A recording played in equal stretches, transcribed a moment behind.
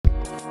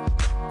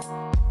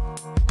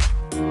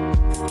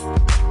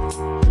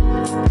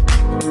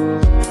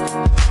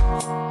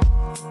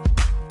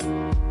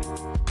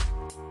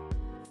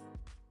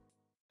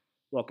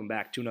Welcome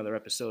back to another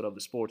episode of the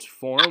Sports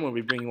Forum, where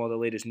we bring you all the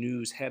latest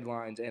news,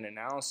 headlines, and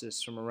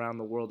analysis from around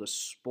the world of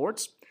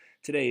sports.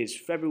 Today is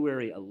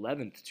February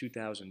 11th,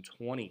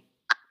 2020,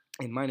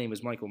 and my name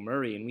is Michael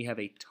Murray, and we have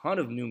a ton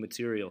of new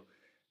material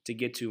to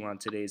get to on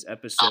today's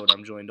episode.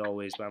 I'm joined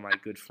always by my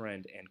good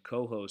friend and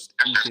co-host,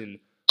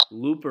 Ethan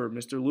Looper.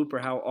 Mr. Looper,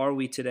 how are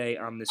we today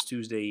on this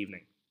Tuesday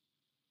evening?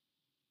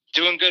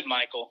 Doing good,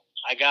 Michael.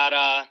 I got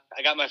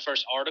my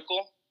first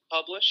article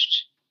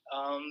published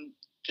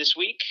this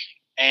week,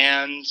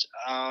 and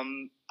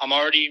I'm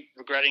already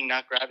regretting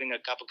not grabbing a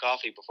cup of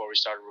coffee before we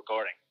started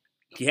recording.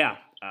 Yeah.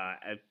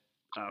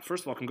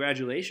 First of all,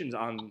 congratulations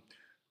on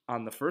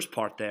the first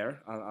part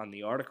there on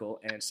the article,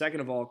 and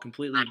second of all,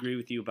 completely agree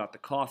with you about the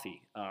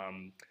coffee.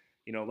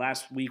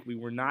 Last week we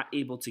were not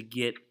able to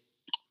get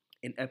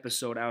an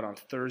episode out on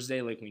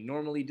Thursday like we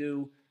normally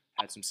do.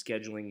 Had some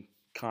scheduling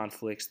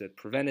conflicts that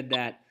prevented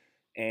that,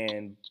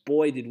 and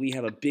boy, did we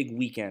have a big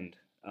weekend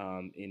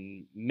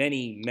in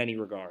many, many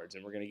regards,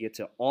 and we're going to get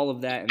to all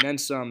of that and then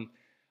some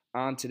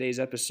on today's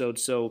episode.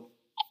 So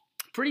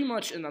pretty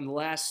much in the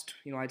last,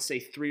 I'd say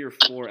 3 or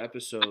 4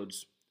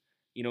 episodes,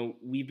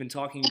 we've been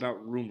talking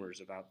about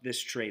rumors about this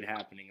trade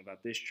happening,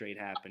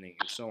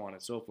 and so on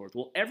and so forth.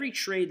 Well, every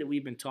trade that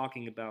we've been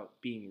talking about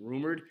being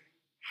rumored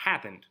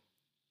happened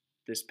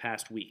this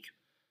past week,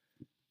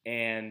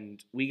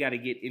 and we got to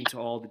get into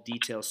all the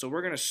details. So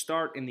we're going to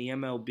start in the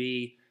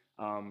MLB.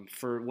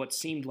 For what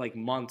seemed like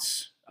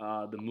months,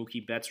 the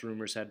Mookie Betts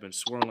rumors had been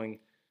swirling.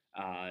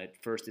 At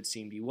first, it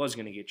seemed he was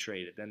going to get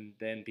traded.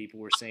 Then people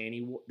were saying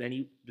he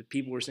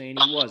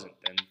wasn't.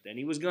 Then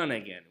he was gonna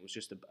again. It was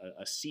just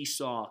a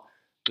seesaw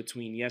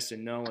between yes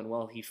and no. And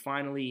well, he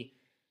finally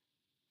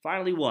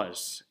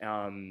was.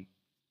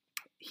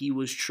 He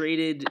was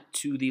traded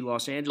to the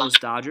Los Angeles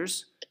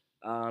Dodgers.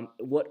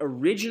 What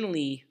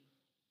originally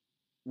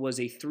was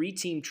a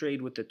 3-team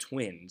trade with the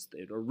Twins.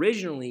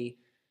 Originally,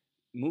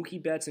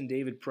 Mookie Betts and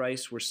David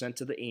Price were sent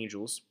to the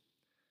Angels.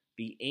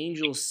 The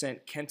Angels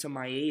sent Kenta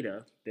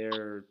Maeda,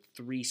 their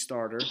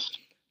 3-starter,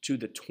 to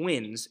the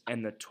Twins,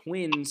 and the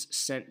Twins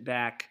sent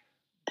back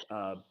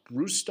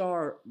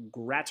Brusdar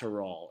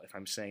Graterol, if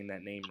I'm saying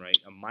that name right,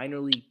 a minor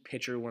league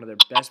pitcher, one of their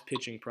best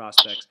pitching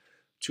prospects,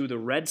 to the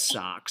Red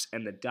Sox,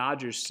 and the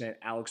Dodgers sent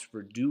Alex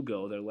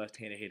Verdugo, their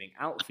left-handed hitting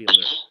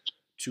outfielder,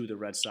 to the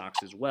Red Sox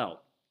as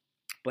well.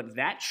 But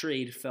that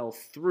trade fell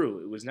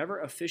through. It was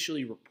never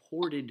officially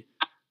reported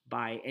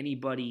by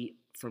anybody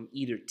from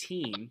either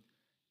team,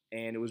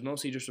 and it was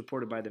mostly just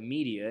reported by the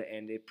media,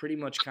 and it pretty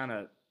much kind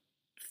of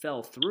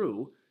fell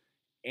through.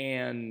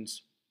 And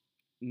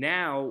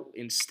now,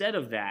 instead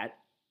of that,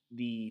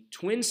 the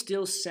Twins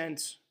still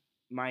sent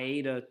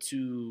Maeda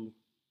to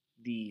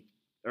the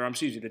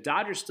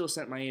Dodgers still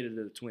sent Maeda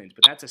to the Twins,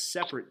 but that's a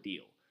separate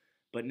deal.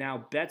 But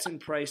now Betts and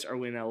Price are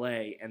in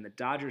LA, and the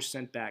Dodgers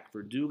sent back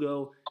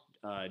Verdugo,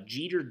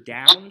 Jeter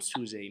Downs,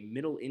 who's a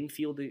middle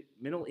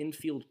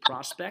infield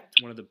prospect,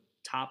 one of the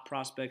top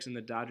prospects in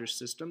the Dodgers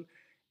system,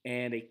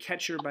 and a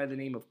catcher by the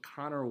name of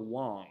Connor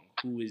Wong,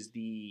 who is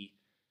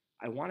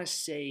I want to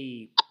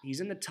say he's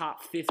in the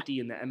top 50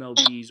 in the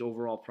MLB's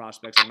overall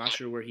prospects. I'm not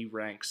sure where he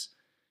ranks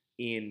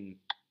in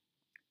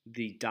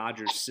the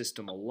Dodgers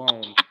system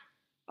alone.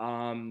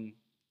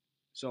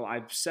 So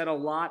I've said a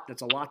lot.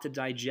 That's a lot to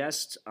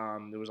digest.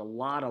 There was a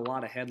lot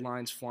of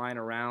headlines flying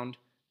around.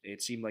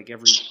 It seemed like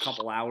every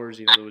couple hours,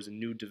 there was a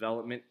new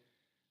development.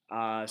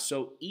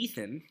 So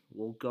Ethan,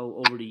 we'll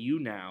go over to you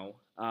now.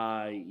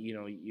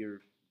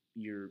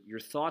 Your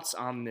thoughts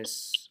on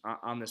this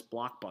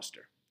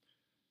blockbuster.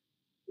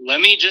 Let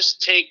me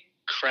just take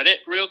credit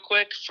real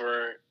quick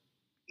for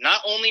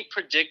not only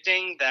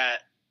predicting that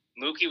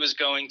Mookie was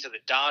going to the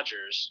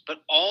Dodgers,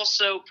 but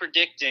also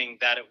predicting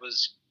that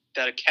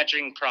a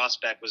catching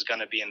prospect was going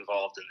to be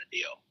involved in the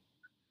deal.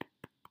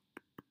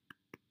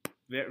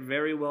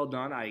 Very well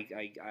done. I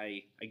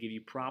give you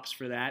props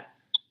for that,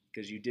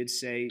 because you did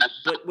say.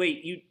 But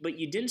wait,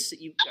 you didn't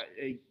say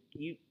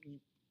you.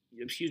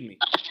 Excuse me.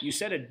 You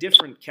said a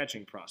different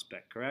catching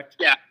prospect, correct?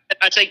 Yeah,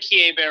 I'd say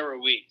Keibert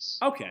Ruiz.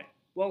 Okay.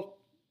 Well,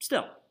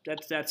 still,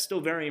 that's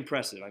still very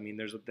impressive. I mean,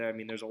 there's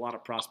a lot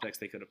of prospects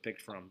they could have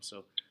picked from.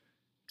 So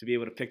to be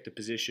able to pick the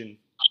position,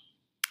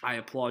 I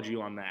applaud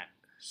you on that.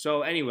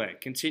 So anyway,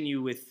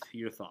 continue with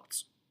your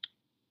thoughts.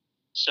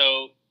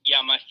 So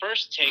yeah, my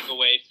first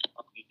takeaway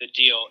from the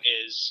deal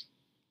is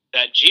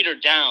that Jeter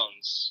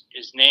Downs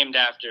is named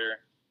after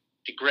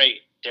the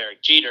great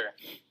Derek Jeter.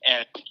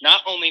 And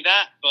not only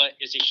that, but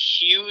is a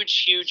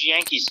huge, huge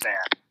Yankees fan.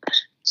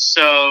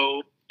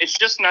 So it's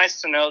just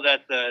nice to know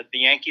that the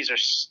Yankees are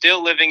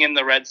still living in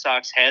the Red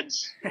Sox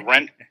heads,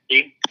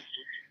 rent-free.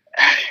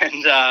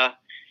 And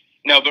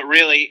no, but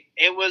really,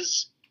 it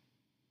was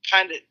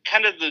kind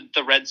of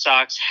the Red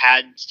Sox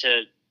had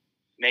to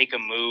make a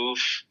move.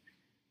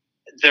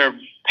 Their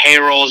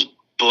payroll's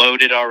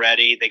bloated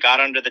already. They got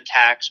under the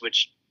tax,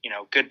 which,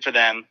 good for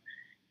them.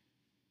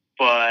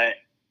 But,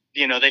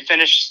 they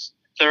finished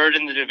 3rd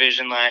in the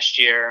division last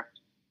year,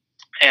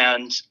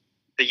 and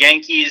the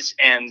Yankees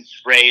and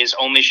Rays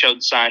only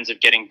showed signs of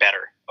getting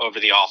better over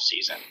the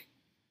offseason.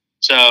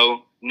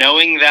 So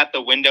knowing that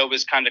the window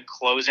was kind of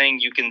closing,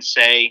 you can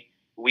say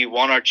we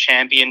won our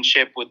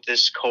championship with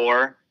this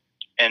core,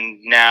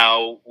 and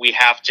now we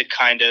have to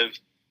kind of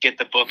get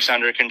the books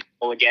under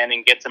control again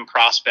and get some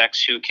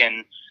prospects who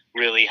can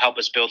really help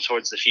us build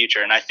towards the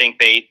future. And I think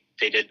they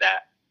did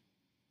that.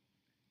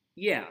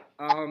 Yeah.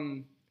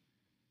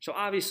 So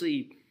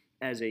obviously,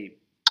 as a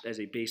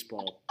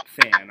baseball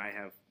fan, I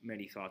have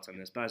many thoughts on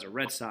this, but as a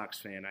Red Sox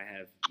fan, I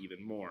have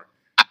even more.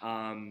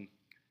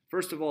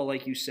 First of all,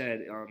 like you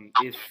said,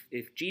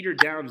 if Jeter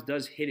Downs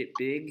does hit it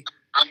big,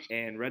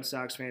 and Red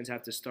Sox fans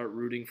have to start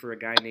rooting for a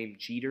guy named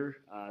Jeter,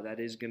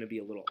 that is going to be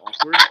a little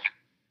awkward.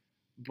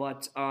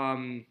 But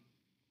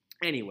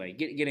anyway,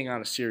 getting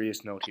on a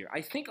serious note here,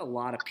 I think a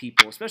lot of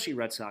people, especially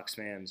Red Sox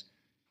fans,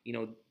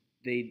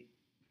 they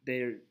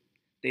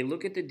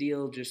look at the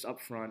deal just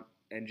up front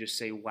and just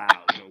say,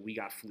 "Wow, we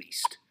got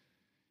fleeced."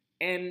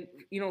 And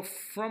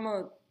from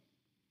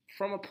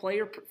a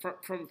player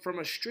from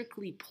a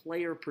strictly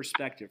player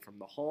perspective, from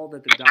the haul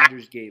that the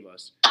Dodgers gave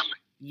us,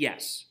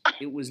 yes,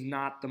 it was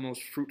not the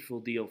most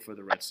fruitful deal for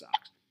the Red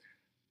Sox.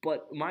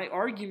 But my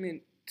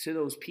argument to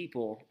those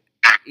people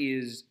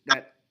is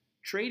that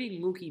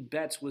trading Mookie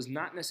Betts was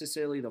not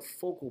necessarily the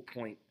focal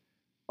point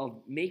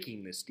of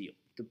making this deal.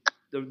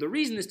 The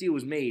reason this deal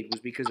was made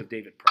was because of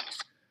David Price.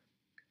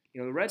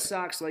 The Red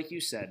Sox, like you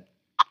said,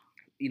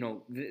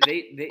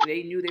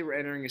 they knew they were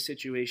entering a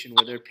situation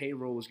where their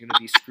payroll was going to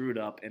be screwed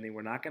up and they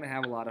were not going to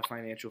have a lot of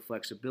financial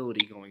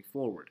flexibility going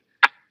forward.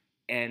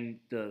 And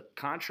the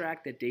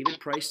contract that David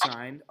Price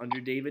signed under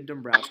David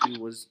Dombrowski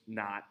was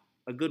not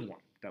a good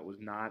one. That was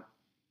not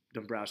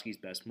Dombrowski's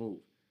best move.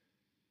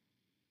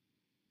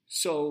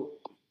 So,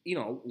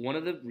 one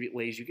of the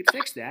ways you could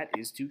fix that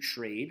is to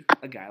trade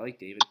a guy like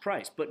David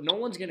Price. But no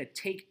one's going to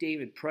take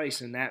David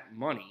Price and that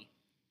money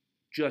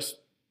just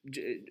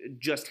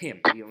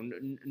him.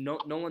 No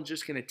one's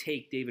just going to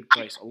take David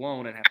Price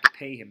alone and have to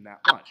pay him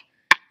that much.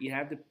 You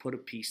have to put a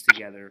piece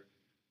together.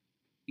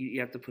 You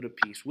have to put a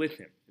piece with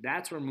him.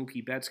 That's where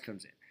Mookie Betts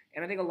comes in.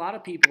 And I think a lot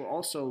of people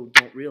also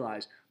don't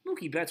realize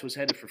Mookie Betts was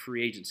headed for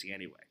free agency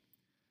anyway.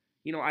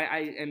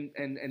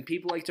 And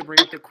people like to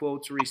bring up the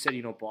quotes where he said,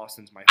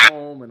 Boston's my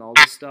home and all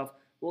this stuff.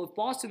 Well, if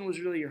Boston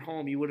was really your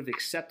home, you would have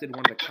accepted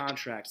one of the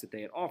contracts that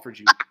they had offered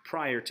you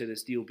prior to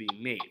this deal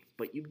being made,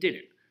 but you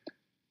didn't.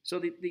 So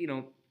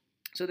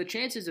the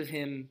chances of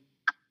him,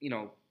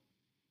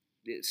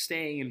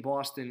 staying in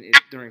Boston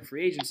during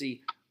free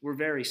agency were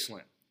very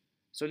slim.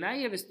 So now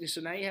you have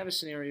a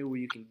scenario where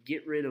you can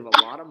get rid of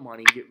a lot of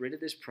money, get rid of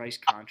this Price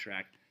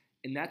contract,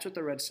 and that's what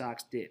the Red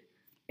Sox did.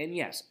 And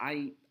yes,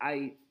 I'm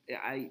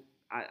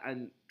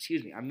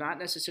not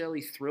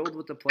necessarily thrilled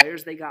with the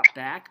players they got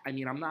back. I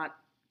mean, I'm not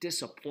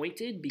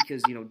disappointed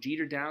because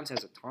Jeter Downs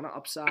has a ton of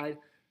upside.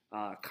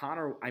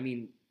 Connor,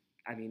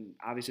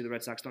 obviously the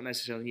Red Sox don't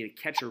necessarily need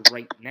a catcher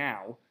right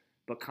now,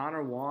 but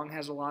Connor Wong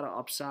has a lot of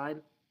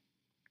upside.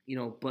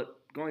 But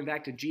going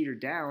back to Jeter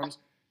Downs,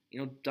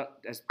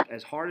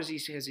 as hard as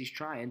he's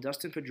trying,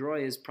 Dustin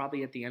Pedroia is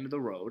probably at the end of the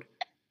road.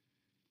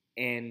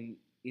 And,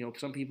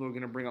 some people are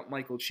going to bring up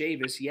Michael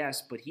Chavis,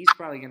 yes, but he's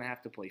probably going to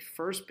have to play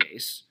first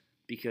base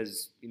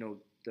because,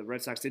 the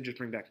Red Sox did just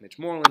bring back Mitch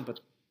Moreland,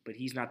 but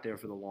he's not there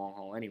for the long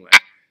haul anyway.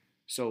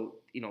 So,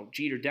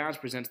 Jeter Downs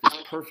presents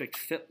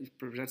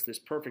this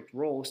perfect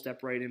role,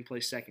 step right in, play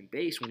second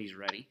base when he's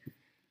ready.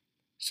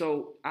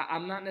 So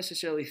I'm not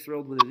necessarily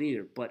thrilled with it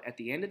either, but at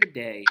the end of the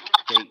day,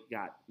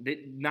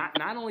 not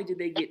only did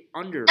they get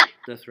under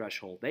the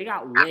threshold, they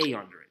got way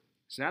under it.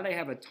 So now they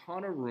have a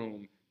ton of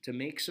room to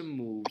make some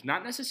moves.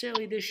 Not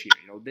necessarily this year.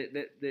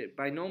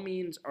 By no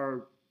means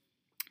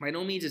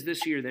is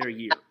this year their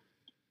year,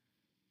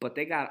 but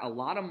they got a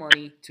lot of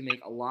money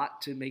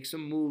to make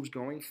some moves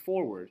going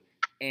forward.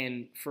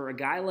 And for a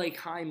guy like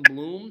Chaim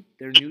Bloom,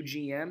 their new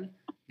GM,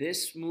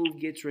 this move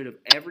gets rid of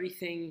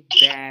everything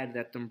bad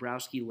that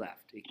Dombrowski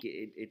left.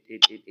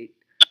 It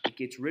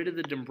gets rid of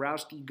the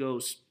Dombrowski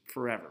ghost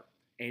forever.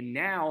 And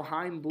now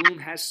Chaim Bloom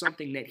has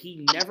something that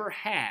he never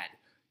had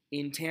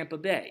in Tampa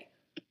Bay,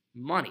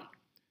 money.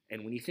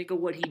 And when you think of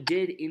what he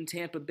did in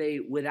Tampa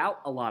Bay without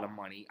a lot of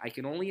money, I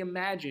can only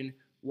imagine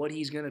what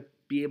he's going to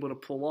be able to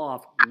pull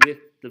off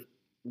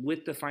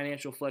with the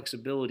financial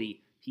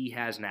flexibility he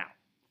has now.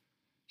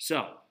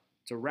 So,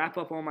 to wrap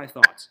up all my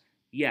thoughts,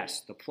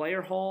 yes, the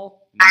player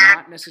haul,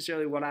 not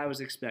necessarily what I was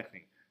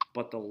expecting,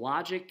 but the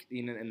logic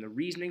and the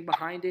reasoning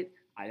behind it,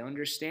 I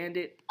understand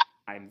it.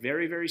 I'm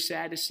very, very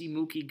sad to see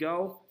Mookie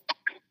go,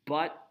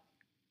 but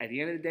at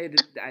the end of the day,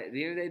 this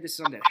is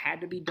something that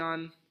had to be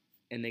done,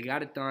 and they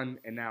got it done,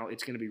 and now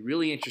it's going to be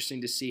really interesting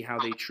to see how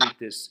they treat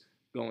this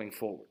going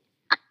forward.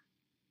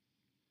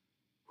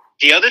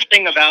 The other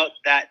thing about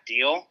that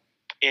deal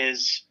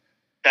is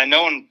that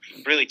no one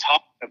really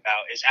talked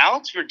about is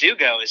Alex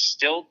Verdugo is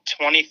still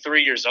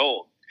 23 years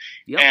old.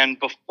 Yep. And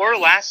before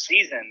last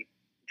season,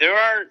 there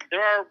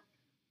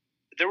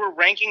were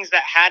rankings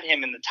that had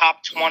him in the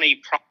top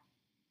 20.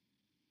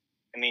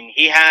 I mean,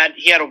 he had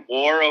a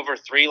WAR over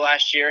 3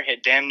 last year,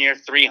 hit damn near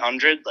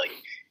 300. Like,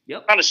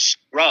 yep. That's not a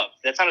scrub.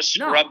 That's not a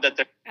scrub that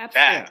they're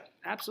bad.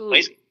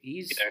 Absolutely. He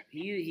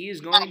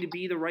is going to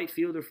be the right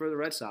fielder for the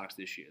Red Sox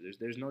this year.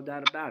 There's no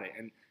doubt about it.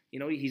 And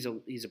he's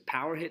a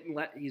power hitting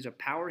lefty.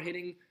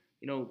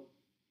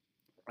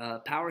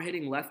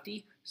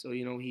 So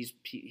he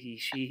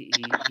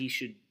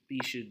should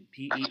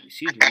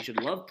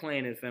love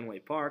playing in Fenway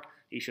Park.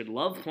 He should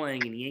love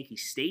playing in Yankee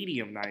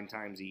Stadium 9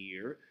 times a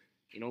year.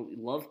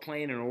 Love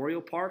playing in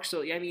Oriole Park.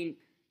 So I mean,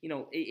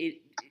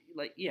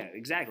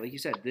 exactly like you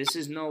said. This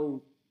is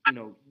no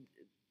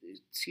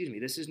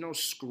this is no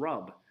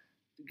scrub,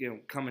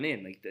 coming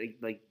in.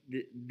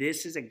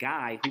 This is a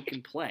guy who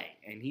can play,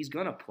 and he's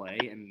gonna play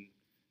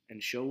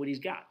and show what he's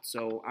got.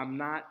 So I'm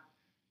not,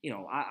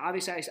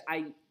 obviously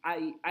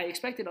I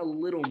expected a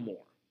little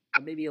more,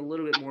 maybe a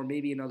little bit more,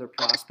 maybe another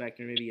prospect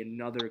or maybe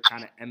another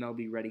kind of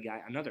MLB ready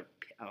guy, another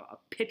a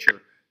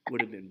pitcher would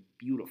have been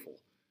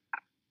beautiful.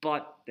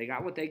 But they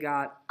got what they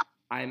got.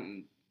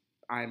 I'm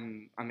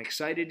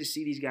excited to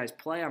see these guys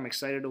play. I'm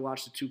excited to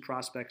watch the 2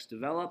 prospects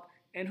develop.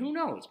 And who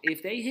knows?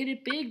 If they hit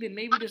it big, then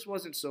maybe this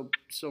wasn't so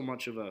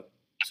much of a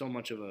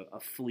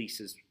fleece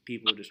as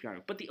people are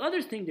describing. But the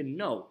other thing to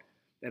note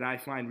that I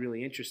find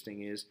really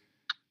interesting is,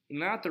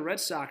 now that the Red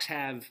Sox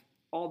have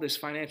all this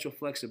financial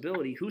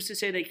flexibility, who's to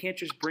say they can't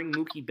just bring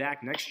Mookie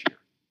back next year?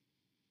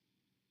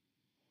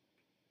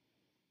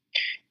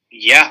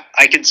 Yeah,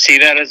 I could see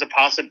that as a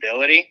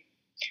possibility.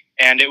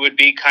 And it would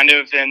be kind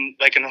of in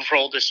like an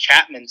Aroldis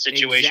Chapman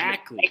situation.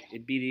 Exactly.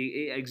 It'd be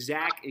the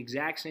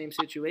exact same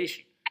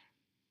situation.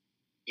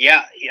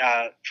 Yeah.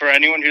 For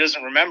anyone who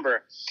doesn't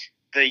remember,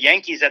 the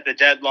Yankees at the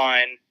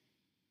deadline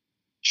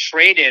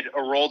traded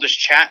Aroldis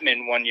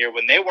Chapman one year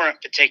when they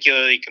weren't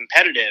particularly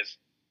competitive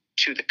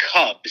to the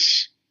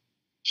Cubs.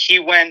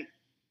 He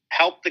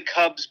helped the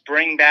Cubs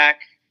bring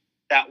back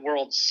that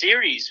World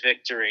Series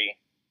victory,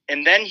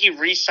 and then he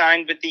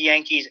re-signed with the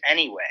Yankees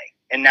anyway,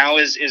 and now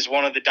is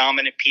one of the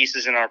dominant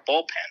pieces in our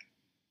bullpen.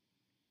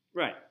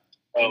 Right.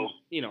 So,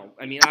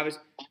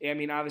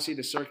 obviously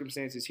the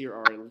circumstances here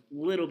are a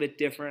little bit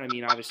different. I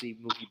mean, obviously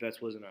Mookie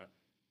Betts wasn't a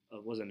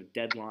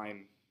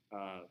deadline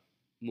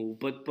move,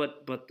 but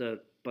the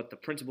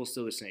principle's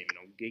still the same.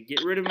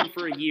 Get rid of him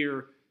for a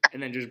year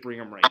and then just bring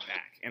him right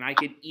back. And I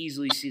could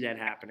easily see that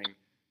happening.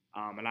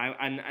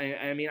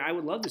 I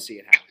would love to see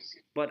it happen.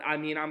 But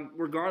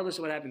regardless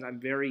of what happens,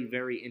 I'm very,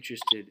 very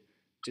interested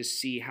to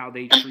see how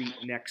they treat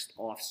next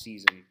off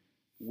season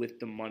with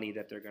the money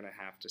that they're going to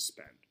have to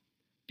spend.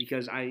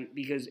 Because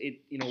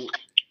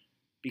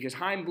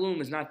Chaim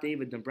Bloom is not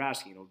David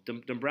Dombrowski.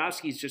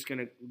 Dombrowski is just going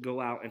to go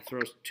out and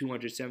throw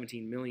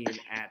 $217 million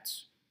at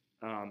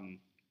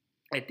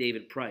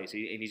David Price,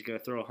 and he's going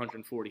to throw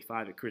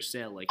 $145 at Chris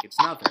Sale like it's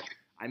nothing.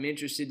 I'm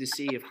interested to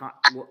see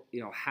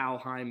how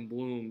Chaim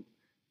Bloom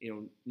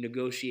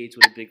negotiates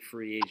with a big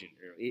free agent,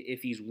 or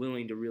if he's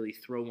willing to really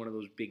throw one of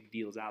those big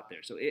deals out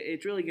there. So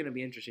it's really going to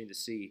be interesting to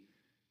see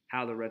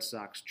how the Red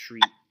Sox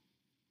treat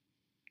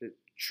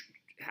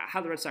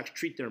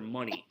their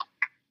money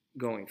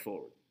going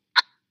forward.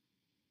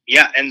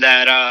 Yeah, and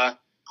that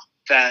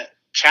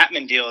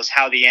Chapman deal is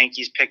how the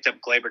Yankees picked up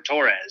Gleyber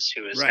Torres,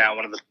 who is now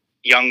one of the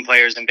young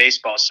players in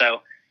baseball.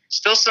 So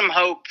still some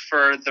hope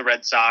for the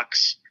Red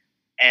Sox.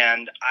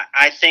 And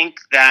I think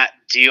that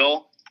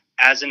deal,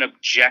 as an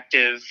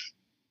objective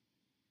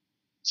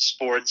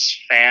sports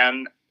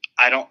fan,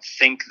 I don't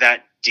think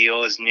that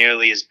deal is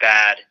nearly as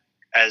bad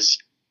as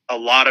a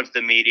lot of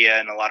the media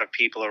and a lot of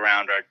people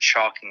around are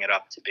chalking it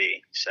up to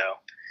be. So,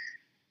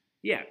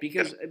 yeah,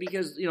 because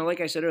like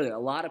I said earlier, a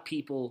lot of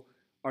people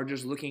are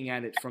just looking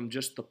at it from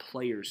just the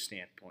player's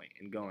standpoint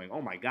and going,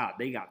 "Oh my God,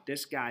 they got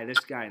this guy,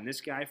 and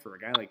this guy for a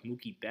guy like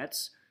Mookie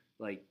Betts.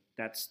 Like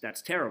that's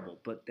terrible."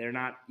 But they're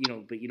not,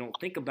 But you don't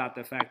think about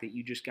the fact that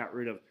you just got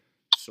rid of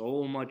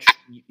so much,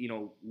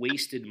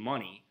 wasted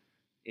money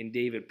in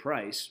David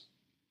Price.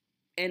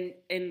 And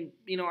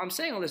I'm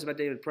saying all this about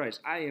David Price.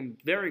 I am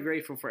very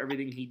grateful for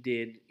everything he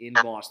did in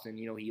Boston.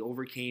 He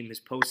overcame his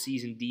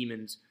postseason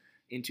demons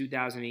in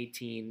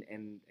 2018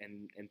 and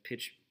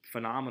pitched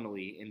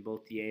phenomenally in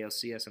both the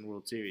ALCS and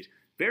World Series.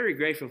 Very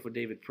grateful for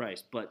David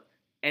Price, but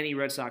any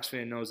Red Sox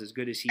fan knows, as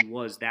good as he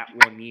was that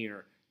 1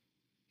 year,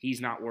 he's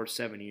not worth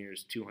 7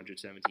 years,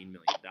 $217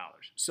 million.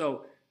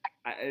 So,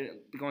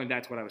 going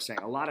back to what I was saying,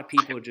 a lot of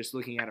people are just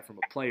looking at it from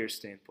a player's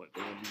standpoint.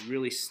 But when you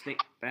really think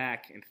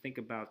back and think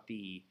about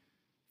the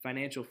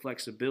financial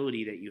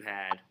flexibility that you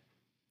had,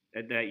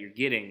 that you're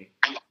getting,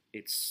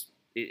 it's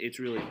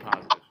really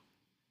positive.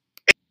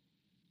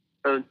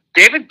 So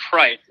David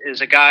Price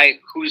is a guy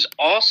who's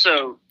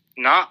also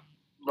not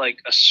like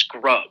a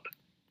scrub.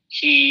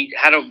 He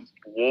had a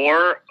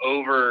WAR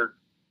over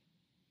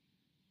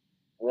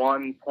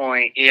 1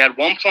 point. He had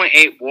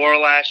 1.8 WAR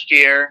last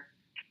year.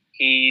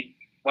 He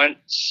went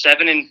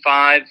 7-5,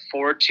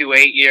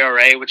 4.28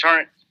 ERA, which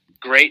aren't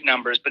great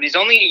numbers, but he's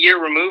only a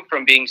year removed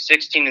from being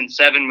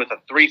 16-7 with a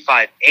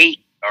 3.58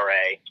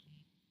 ERA.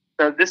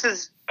 So this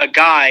is a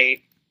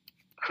guy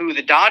who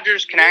the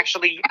Dodgers can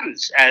actually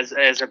use as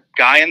a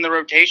guy in the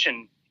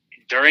rotation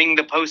during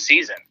the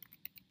postseason.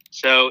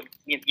 So,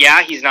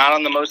 yeah, he's not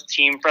on the most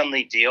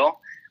team-friendly deal,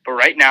 but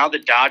right now the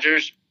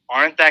Dodgers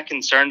aren't that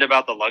concerned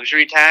about the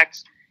luxury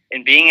tax,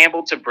 and being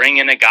able to bring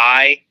in a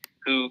guy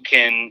who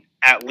can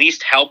at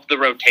least help the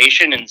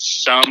rotation in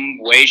some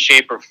way,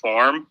 shape, or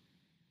form,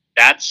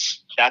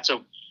 that's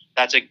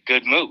a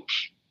good move.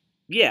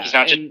 Yeah,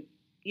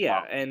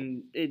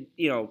 and it,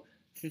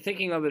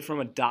 thinking of it from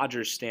a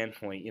Dodgers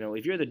standpoint,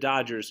 if you're the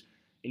Dodgers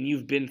and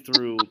you've been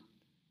through,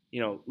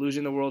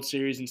 losing the World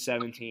Series in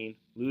 17,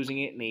 losing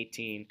it in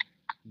 18,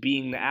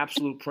 being the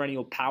absolute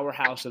perennial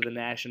powerhouse of the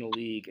National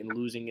League and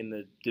losing in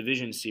the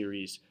division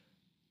series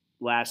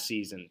last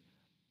season,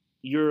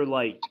 you're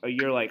like,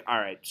 all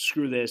right,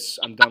 screw this,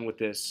 I'm done with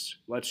this.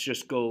 Let's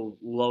just go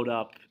load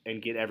up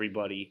and get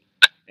everybody.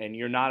 And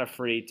you're not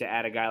afraid to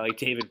add a guy like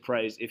David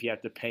Price if you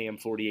have to pay him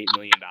 $48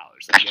 million.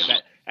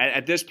 Like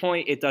at this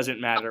point, it doesn't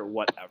matter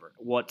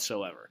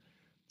whatsoever.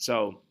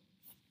 So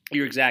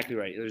you're exactly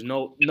right. There's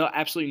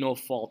absolutely no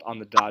fault on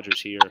the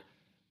Dodgers here.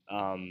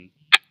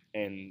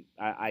 And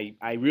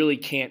I really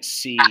can't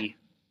see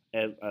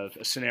a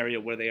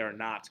scenario where they are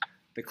not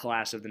the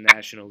class of the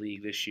National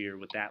League this year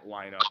with that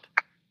lineup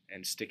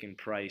and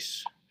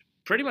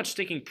pretty much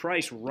sticking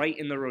Price right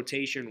in the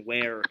rotation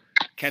where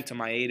Kenta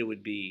Maeda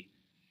would be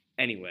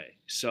anyway.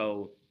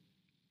 So,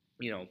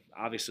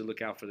 obviously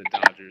look out for the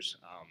Dodgers.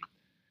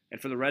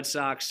 And for the Red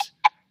Sox,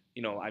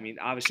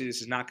 obviously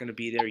this is not going to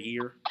be their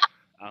year.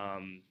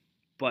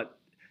 But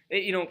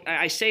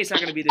I say it's not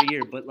going to be their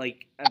year, but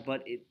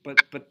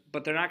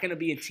but they're not going to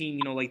be a team,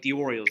 like the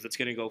Orioles that's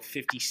going to go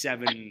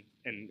 57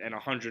 and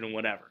 100 and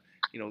whatever.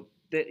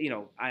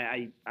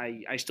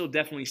 I still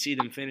definitely see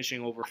them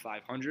finishing over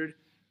 500,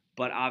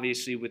 but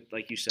obviously with,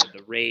 like you said,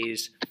 the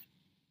Rays,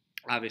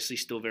 obviously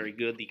still very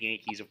good. The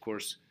Yankees, of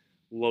course,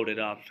 loaded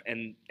up,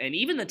 and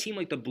even the team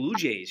like the Blue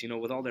Jays,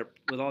 with all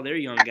their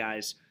young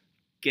guys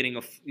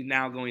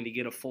now going to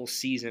get a full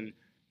season,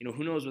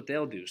 who knows what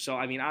they'll do. So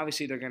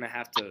obviously they're going to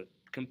have to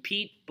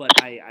compete, but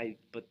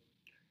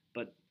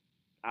but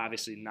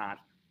obviously not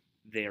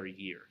their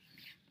year.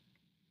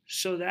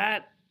 So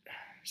that's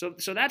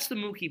the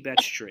Mookie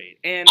Betts trade.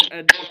 And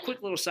a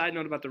quick little side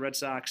note about the Red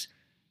Sox.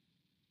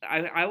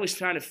 I always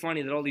found it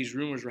funny that all these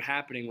rumors were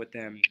happening with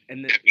them,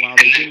 and that while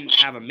they didn't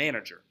have a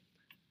manager.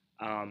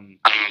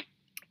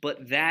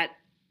 But that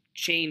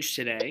changed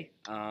today.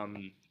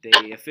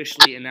 They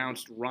officially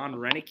announced Ron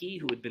Renicky,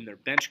 who had been their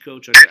bench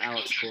coach under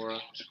Alex Cora,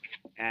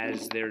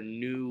 as their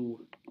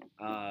new,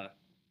 I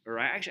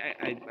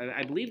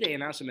believe they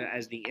announced him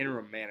as the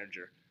interim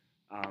manager.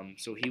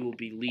 So he will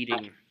be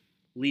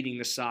leading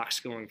the Sox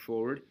going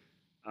forward.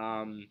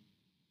 Ron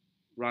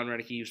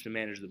Renicky used to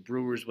manage the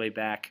Brewers way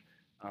back.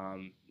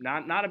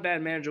 Not a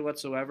bad manager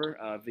whatsoever.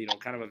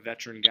 Kind of a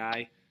veteran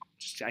guy.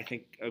 Just, I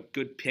think a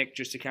good pick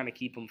just to kind of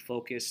keep him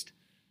focused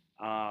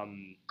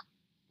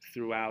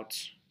throughout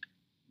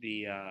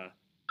this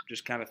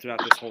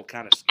whole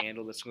kind of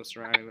scandal that's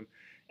surrounding them.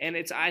 And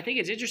I think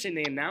it's interesting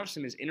they announced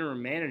him as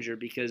interim manager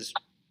because,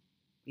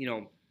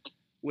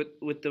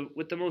 with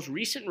the most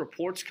recent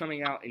reports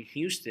coming out in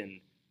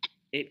Houston,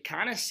 it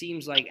kind of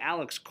seems like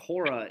Alex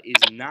Cora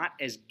is not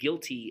as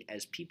guilty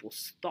as people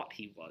thought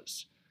he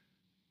was.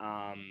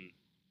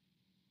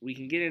 We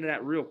can get into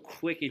that real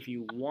quick if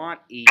you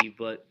want, E,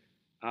 but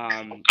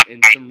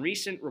in some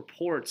recent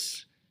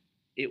reports,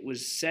 it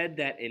was said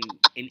that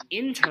an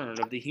intern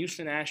of the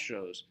Houston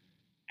Astros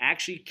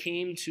actually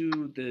came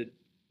to the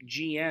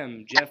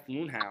GM, Jeff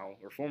Lunhow,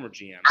 or former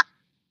GM,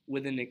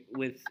 with an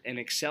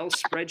Excel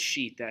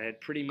spreadsheet that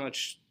had pretty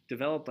much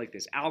developed like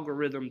this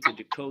algorithm to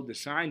decode the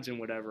signs and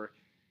whatever.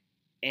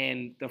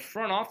 And the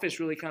front office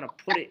really kind of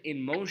put it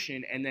in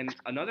motion. And then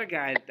another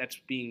guy that's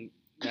being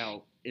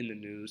now in the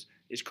news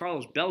is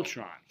Carlos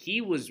Beltran.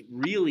 He was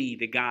really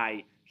the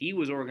guy. He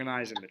was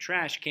organizing the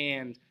trash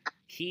cans.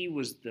 He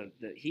was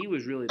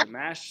really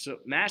the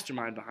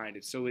mastermind behind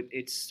it. So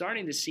it's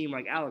starting to seem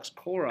like Alex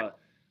Cora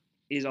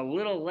is a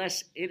little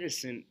less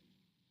innocent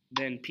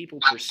than people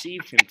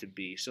perceived him to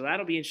be. So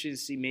that'll be interesting to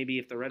see maybe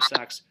if the Red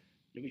Sox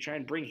maybe try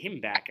and bring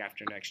him back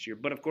after next year.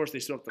 But of course, they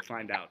still have to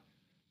find out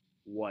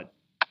what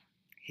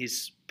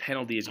his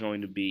penalty is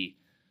going to be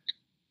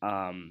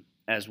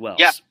as well.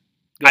 Yeah,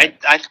 I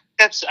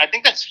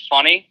think that's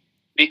funny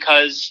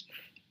because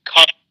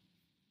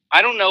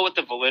I don't know what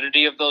the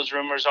validity of those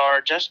rumors are.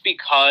 Just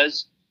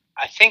because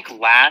I think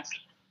last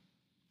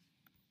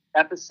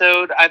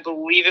episode, I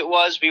believe it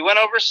was, we went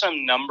over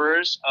some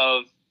numbers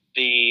of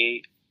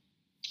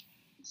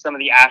some of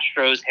the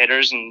Astros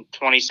hitters in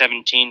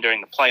 2017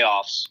 during the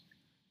playoffs,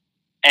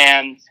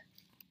 and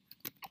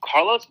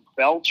Carlos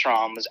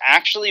Beltran was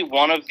actually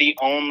one of the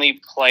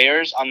only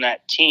players on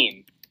that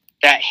team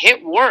that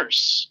hit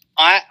worse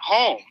at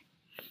home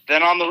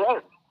than on the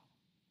road.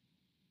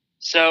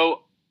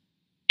 So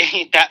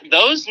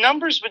those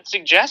numbers would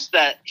suggest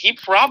that he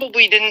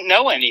probably didn't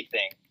know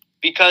anything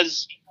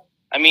because,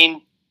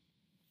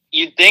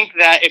 you'd think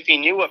that if he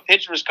knew what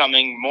pitch was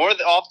coming, more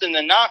often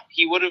than not,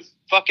 he would have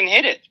fucking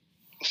hit it.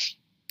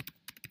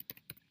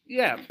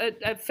 Yeah,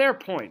 a fair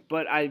point,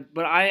 but I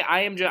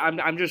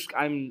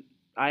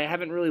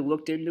haven't really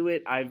looked into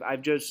it.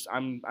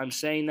 I'm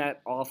saying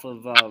that off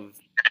of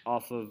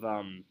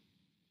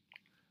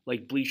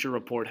like Bleacher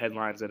Report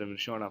headlines that have been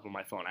showing up on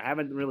my phone. I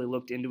haven't really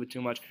looked into it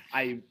too much.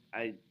 I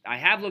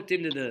have looked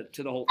into the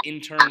whole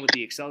intern with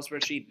the Excel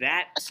spreadsheet.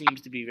 That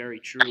seems to be very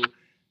true.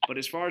 But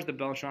as far as the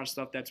Beltran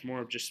stuff, that's more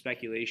of just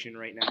speculation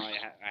right now. I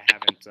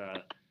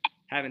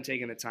haven't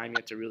taken the time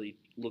yet to really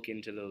look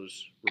into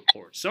those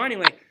reports. So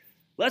anyway,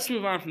 let's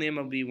move on from the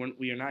MLB.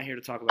 We are not here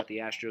to talk about the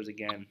Astros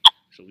again.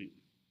 So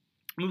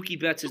Mookie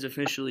Betts is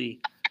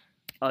officially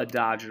a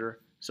Dodger.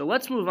 So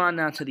let's move on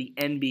now to the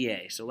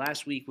NBA. So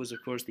last week was,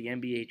 of course, the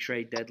NBA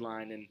trade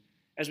deadline. And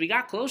as we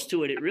got close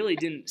to it, it really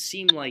didn't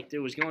seem like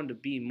there was going to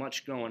be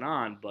much going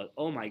on. But,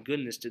 oh my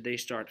goodness, did they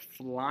start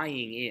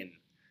flying in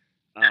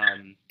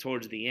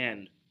towards the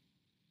end.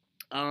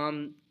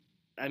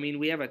 I mean,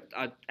 we have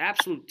an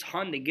absolute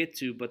ton to get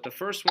to. But the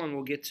first one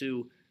we'll get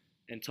to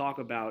and talk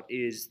about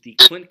is the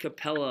Clint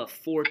Capela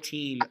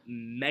 4-team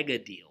mega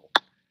deal.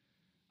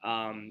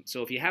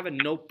 So if you have a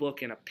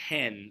notebook and a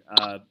pen,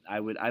 I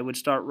would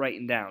start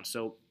writing down.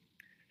 So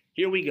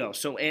here we go.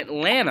 So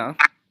Atlanta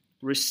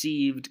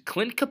received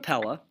Clint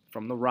Capela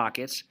from the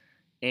Rockets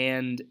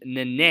and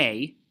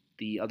Nene,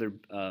 the other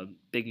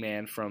big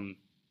man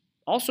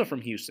also from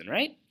Houston,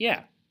 right?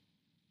 Yeah.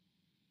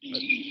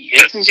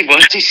 Yes, was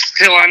he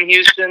still on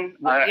Houston?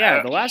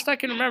 Yeah, the last I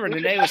can remember,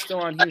 Nene was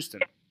still on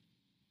Houston.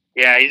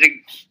 Yeah,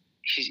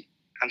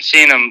 I'm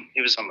seeing him.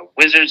 He was on the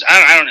Wizards.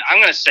 I don't know. I'm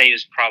going to say he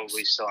was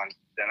probably still on.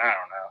 Then I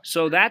don't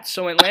know.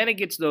 So Atlanta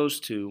gets those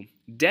two.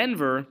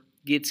 Denver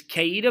gets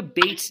Keita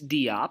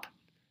Bates-Diop,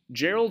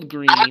 Gerald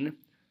Green,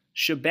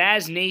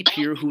 Shabazz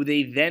Napier, who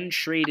they then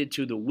traded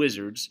to the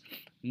Wizards,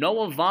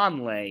 Noah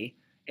Vonleh,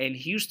 and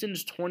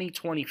Houston's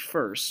 2020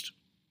 first.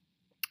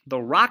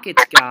 The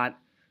Rockets got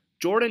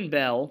Jordan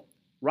Bell,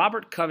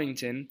 Robert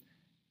Covington,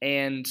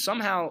 and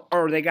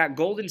they got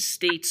Golden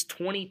State's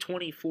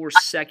 2024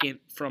 second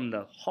from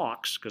the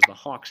Hawks, because the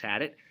Hawks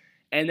had it.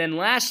 And then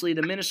lastly,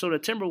 the Minnesota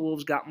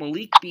Timberwolves got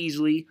Malik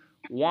Beasley,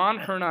 Juan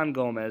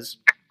Hernan-Gomez,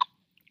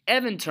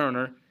 Evan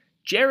Turner,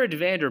 Jared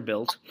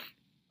Vanderbilt,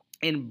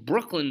 and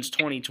Brooklyn's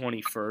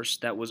 2020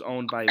 first that was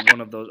owned by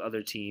one of those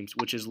other teams,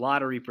 which is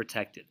lottery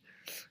protected.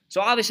 So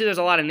obviously there's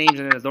a lot of names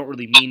in there that don't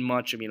really mean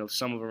much. I mean,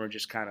 some of them are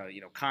just kind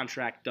of,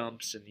 contract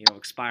dumps and,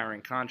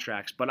 expiring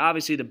contracts. But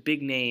obviously the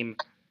big name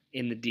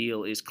in the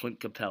deal is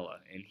Clint Capela,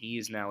 and he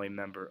is now a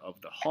member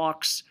of the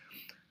Hawks.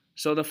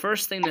 So the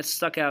first thing that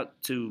stuck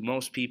out to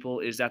most people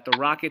is that the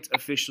Rockets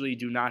officially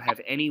do not have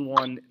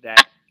anyone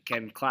that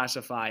can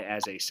classify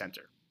as a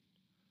center.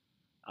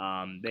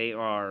 They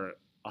are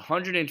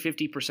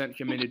 150%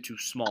 committed to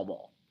small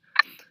ball.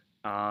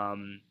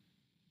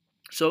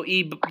 So,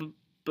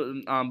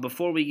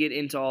 before we get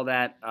into all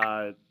that,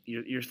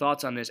 your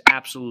thoughts on this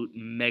absolute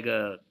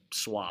mega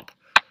swap?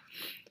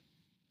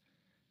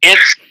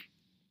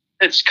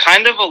 It's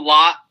kind of a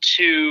lot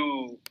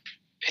to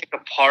pick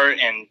apart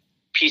and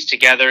piece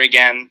together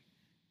again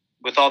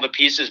with all the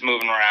pieces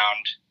moving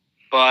around.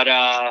 But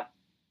a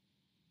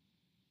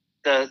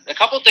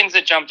couple of things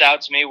that jumped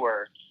out to me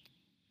were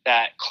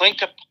that Clint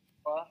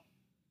Capela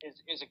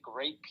is a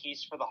great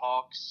piece for the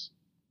Hawks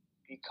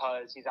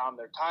because he's on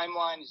their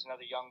timeline. He's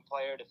another young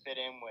player to fit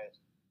in with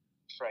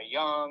Trae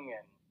Young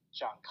and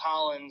John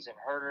Collins and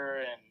Herter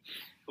and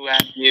who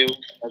have you.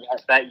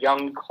 That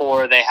young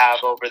core they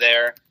have over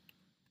there.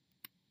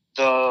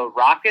 The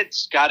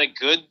Rockets got a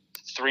good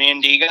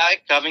 3-and-D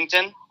guy,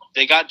 Covington.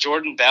 They got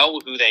Jordan Bell,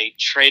 who they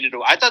traded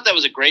away. I thought that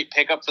was a great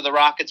pickup for the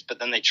Rockets, but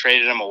then they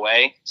traded him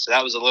away, so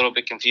that was a little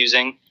bit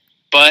confusing.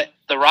 But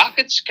the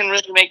Rockets can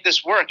really make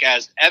this work,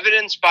 as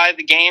evidenced by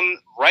the game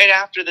right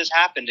after this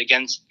happened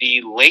against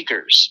the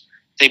Lakers.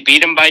 They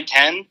beat them by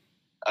 10.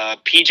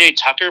 P.J.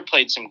 Tucker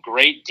played some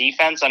great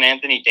defense on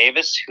Anthony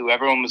Davis, who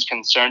everyone was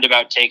concerned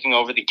about taking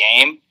over the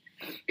game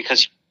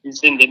because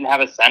Houston didn't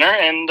have a center,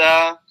 and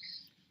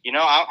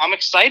I'm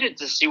excited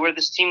to see where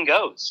this team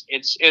goes.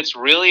 It's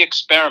really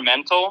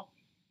experimental,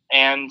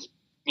 and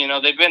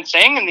they've been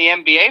saying in the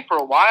NBA for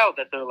a while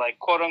that they're like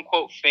quote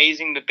unquote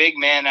phasing the big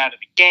man out of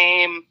the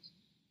game,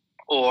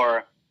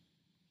 or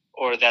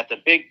that the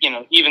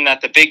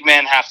big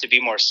men have to be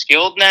more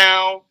skilled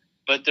now.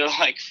 But they're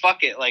like,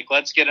 fuck it, like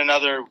let's get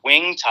another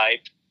wing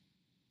type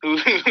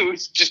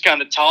who's just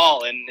kind of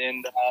tall,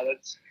 and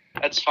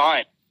that's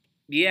fine.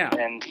 Yeah,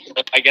 and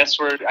I guess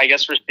we're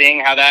seeing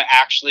how that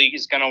actually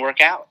is going to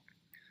work out.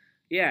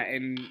 Yeah,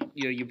 and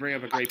you bring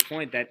up a great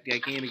point, that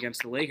game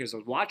against the Lakers. I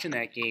was watching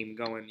that game,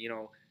 going,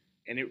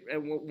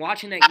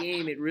 watching that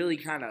game, it really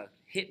kind of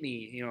hit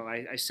me.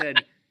 I said,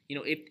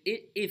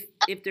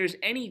 if there's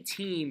any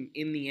team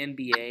in the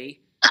NBA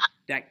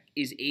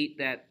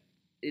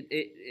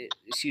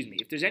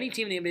if there's any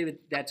team in the NBA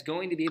that's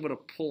going to be able to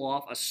pull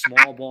off a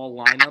small ball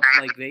lineup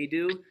like they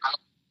do,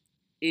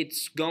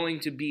 it's going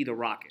to be the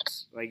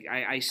Rockets. Like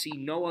I see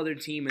no other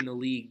team in the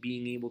league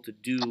being able to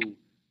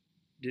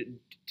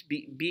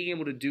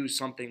do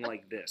something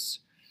like this.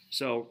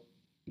 So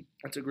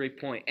that's a great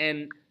point.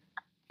 And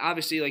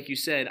obviously, like you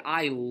said,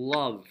 I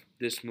love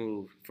this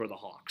move for the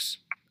Hawks.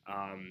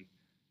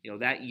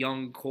 That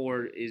young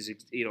core is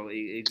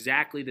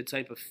exactly the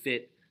type of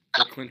fit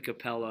for Clint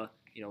Capela.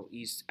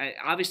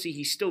 Obviously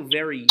he's still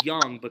very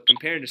young, but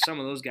compared to some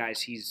of those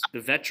guys, he's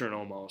the veteran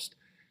almost.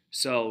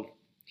 So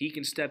he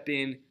can step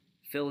in,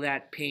 fill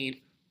that paint,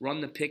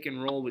 run the pick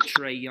and roll with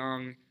Trae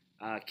Young,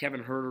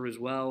 Kevin Huerter as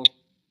well.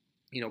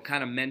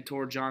 Kind of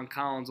mentor John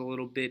Collins a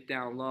little bit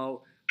down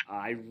low.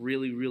 I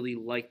really, really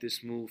like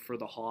this move for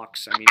the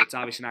Hawks. I mean, it's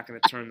obviously not going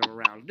to turn them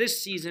around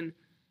this season,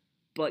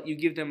 but you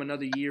give them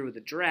another year with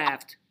the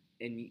draft,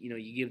 and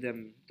you give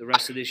them the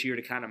rest of this year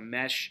to kind of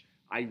mesh.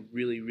 I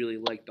really, really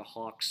like the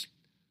Hawks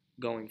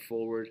going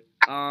forward.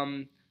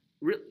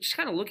 Just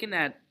kind of looking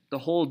at the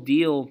whole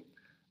deal,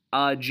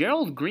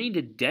 Gerald Green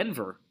to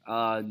Denver,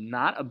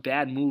 not a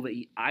bad move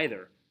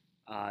either.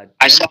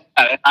 I saw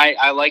that.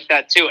 I like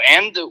that too,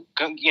 and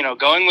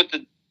going with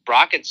the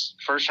Rockets'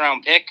 first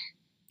round pick.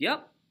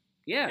 Yep.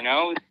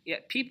 Yeah. Yeah.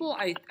 People,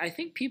 I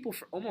think people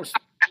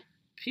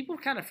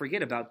kind of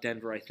forget about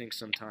Denver. I think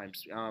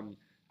sometimes.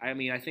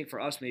 I think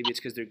for us maybe it's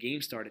because their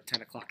games start at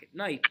 10 o'clock at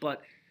night,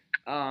 but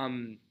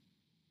I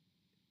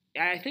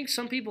think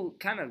some people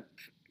kind of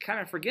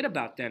forget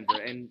about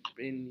Denver, and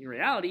in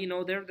reality,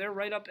 they're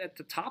right up at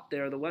the top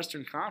there of the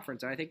Western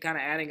Conference. And I think kind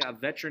of adding a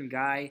veteran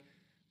guy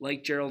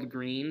like Gerald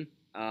Green,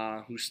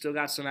 who's still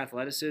got some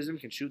athleticism,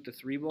 can shoot the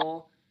three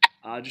ball.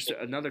 Just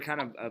another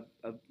kind of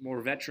a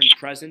more veteran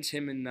presence.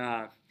 Him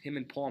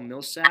and Paul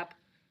Millsap.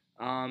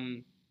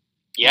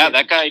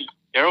 That guy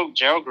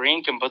Gerald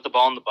Green can put the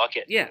ball in the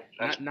bucket. Yeah,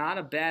 not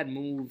a bad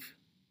move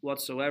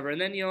whatsoever. And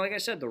then like I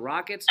said, the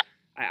Rockets.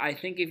 I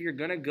think if you're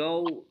gonna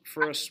go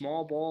for a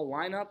small ball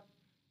lineup,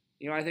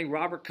 I think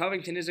Robert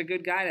Covington is a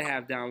good guy to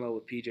have down low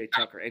with PJ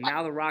Tucker. And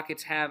now the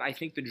Rockets have, I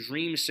think, the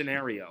dream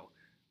scenario,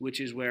 which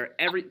is where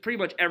pretty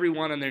much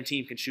everyone on their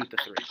team can shoot the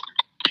three.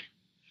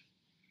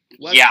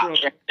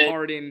 Westbrook,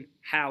 Harden,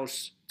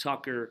 House,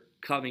 Tucker,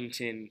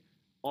 Covington,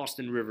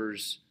 Austin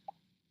Rivers,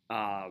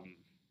 Eric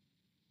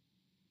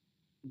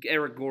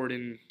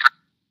Gordon.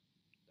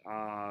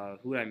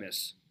 Who did I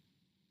miss?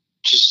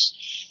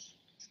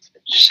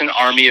 Just an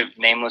army of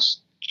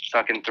nameless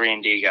fucking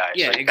 3-and-D guys.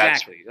 Yeah,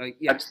 exactly.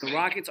 Yes, the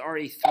Rockets are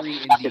a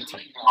 3-and-D team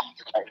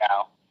right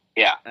now.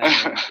 Yeah,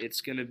 and it's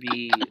going to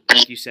be,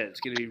 like you said, it's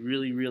going to be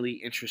really, really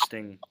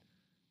interesting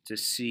to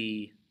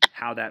see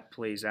how that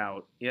plays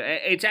out.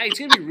 It's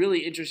going to be really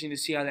interesting to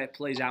see how that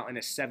plays out in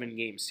a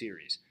 7-game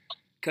series,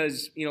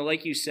 because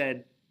like you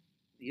said,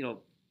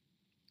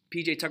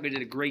 PJ Tucker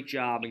did a great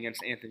job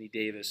against Anthony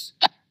Davis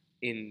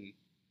in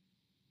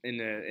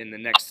their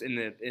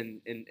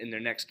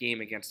next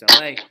game against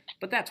LA,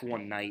 but that's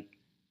one night.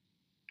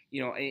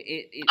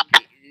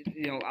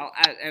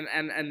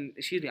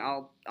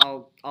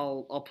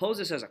 I'll pose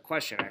this as a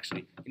question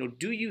actually.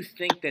 Do you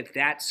think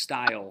that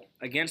style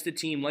against a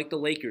team like the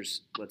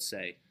Lakers, let's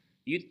say,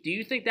 do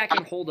you think that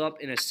can hold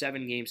up in a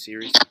 7-game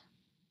series?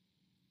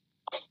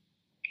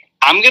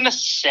 I'm gonna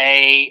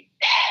say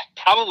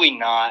probably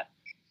not.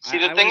 See,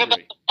 the thing about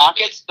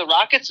the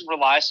Rockets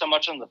rely so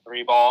much on the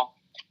three ball.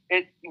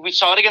 We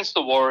saw it against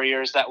the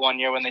Warriors that one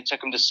year when they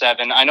took them to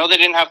 7. I know they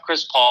didn't have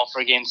Chris Paul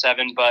for Game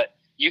 7, but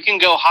you can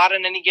go hot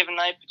on any given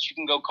night, but you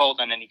can go cold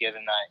on any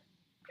given night.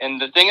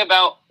 And the thing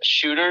about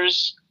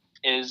shooters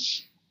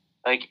is,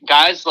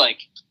 guys like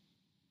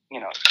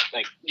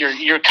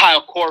your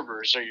Kyle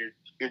Korvers or your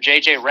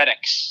JJ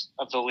Redicks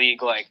of the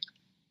league. Like,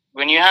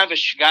 when you have a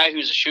guy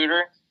who's a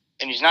shooter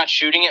and he's not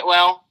shooting it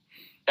well,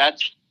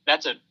 that's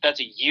a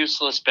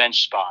useless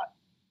bench spot.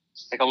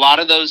 A lot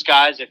of those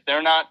guys, if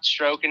they're not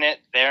stroking it,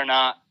 they're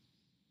not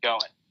going.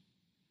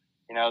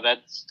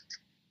 That's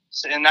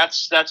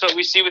what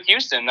we see with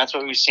Houston. That's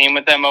what we've seen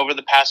with them over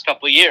the past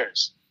couple of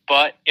years.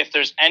 But if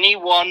there's any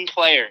one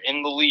player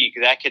in the league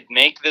that could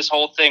make this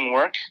whole thing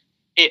work,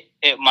 it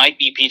might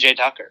be PJ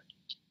Tucker.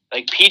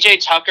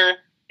 PJ Tucker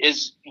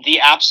is the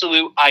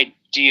absolute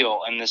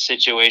ideal in this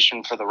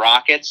situation for the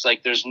Rockets.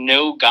 There's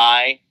no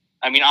guy.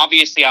 I mean,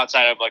 obviously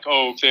outside of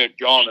if they had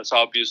Giannis,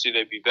 obviously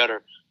they'd be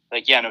better.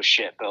 No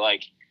shit, but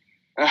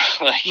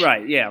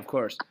right, yeah, of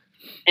course.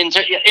 In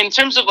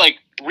terms of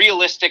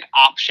realistic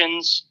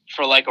options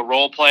for a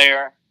role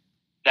player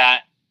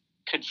that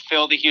could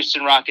fill the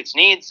Houston Rockets'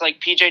 needs,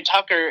 PJ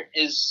Tucker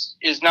is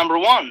number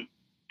one,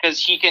 because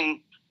he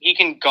can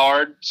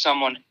guard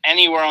someone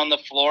anywhere on the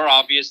floor.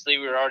 Obviously,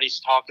 we were already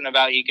talking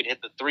about he could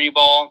hit the three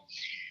ball,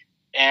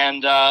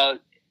 and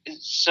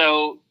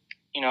so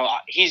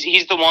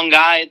he's the one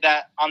guy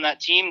that on that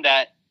team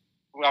that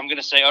I'm going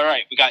to say, all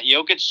right, we got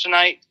Jokic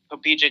tonight,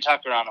 put PJ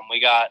Tucker on him. We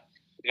got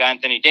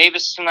Anthony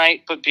Davis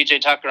tonight, put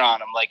PJ Tucker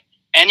on him.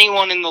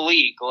 Anyone in the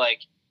league,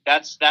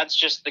 that's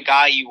just the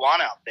guy you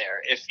want out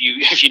there if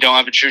you don't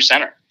have a true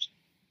center.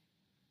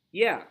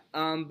 Yeah,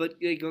 but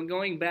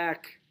going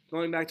back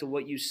to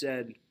what you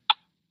said,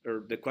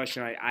 or the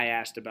question I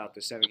asked about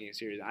the 7-game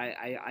series,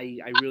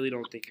 I really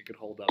don't think it could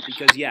hold up,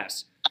 because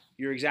yes,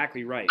 you're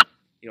exactly right.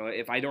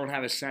 If I don't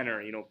have a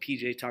center,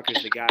 PJ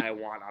Tucker's the guy I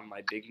want on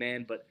my big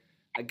man, but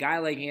a guy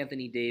like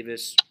Anthony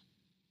Davis,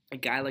 a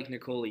guy like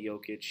Nikola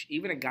Jokic,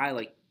 even a guy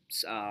like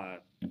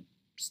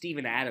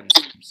Steven Adams,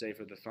 say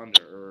for the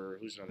Thunder, or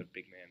who's another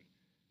big man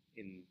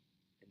in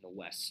the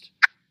West.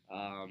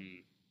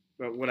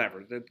 But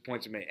whatever, the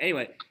points are made.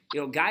 Anyway,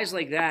 guys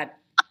like that.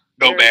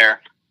 Gobert.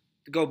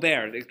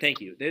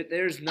 Thank you.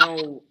 There's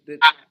no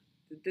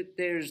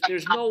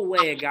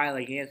way a guy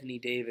like Anthony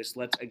Davis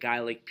lets a guy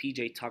like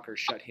PJ Tucker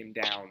shut him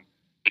down,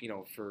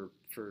 for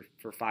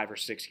 5 or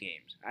 6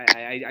 games.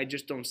 I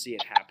just don't see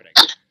it happening.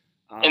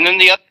 And then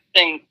the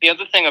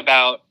other thing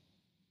about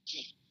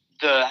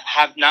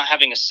not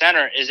having a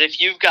center is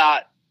if you've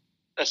got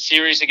a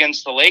series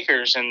against the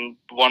Lakers and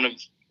one of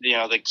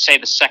say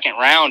the second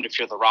round if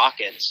you're the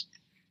Rockets,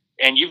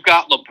 and you've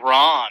got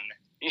LeBron,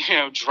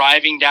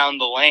 driving down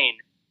the lane,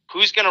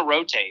 who's going to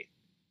rotate?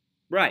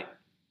 Right.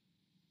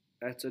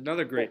 That's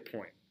another great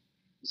point.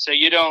 So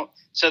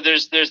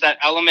there's that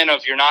element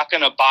of you're not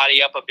going to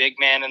body up a big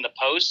man in the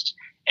post,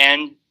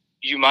 and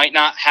you might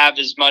not have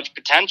as much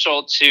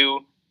potential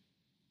to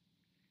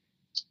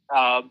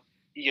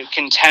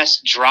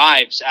contest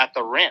drives at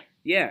the rim.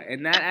 Yeah,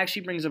 and that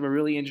actually brings up a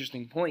really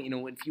interesting point.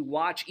 If you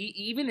watch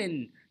even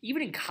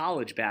in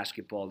college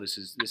basketball, this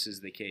is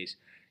the case.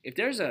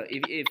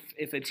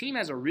 If a team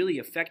has a really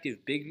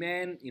effective big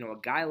man, a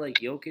guy like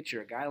Jokic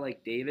or a guy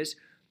like Davis,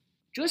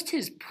 just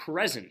his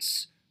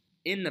presence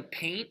in the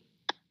paint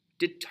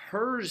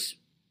deters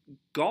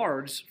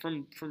guards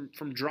from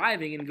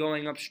driving and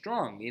going up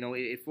strong.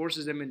 It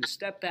forces them into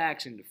step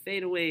backs, into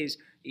fadeaways,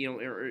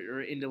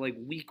 or into like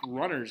weak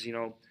runners,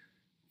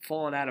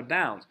 falling out of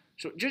bounds.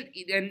 So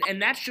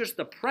and that's just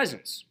the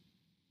presence,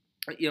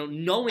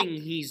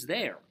 knowing he's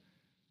there.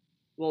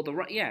 Well,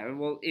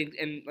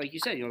 and like you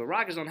said, the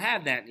Rockets don't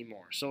have that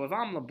anymore. So if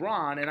I'm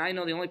LeBron and I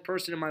know the only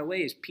person in my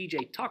way is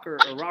PJ Tucker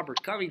or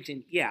Robert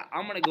Covington, yeah,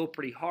 I'm going to go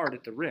pretty hard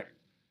at the rim.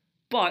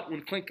 But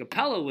when Clint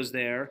Capela was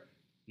there,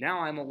 now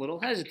I'm a little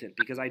hesitant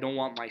because I don't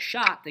want my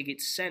shot to get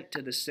sent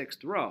to the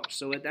 6th row.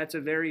 So that's a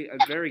very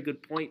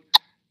good point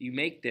you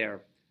make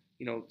there.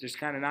 There's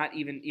kind of not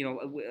even,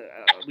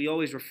 we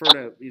always refer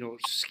to,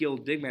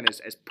 skilled big men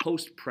as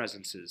post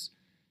presences.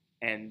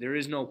 And there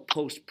is no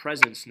post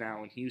presence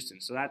now in Houston.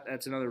 So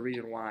that's another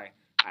reason why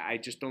I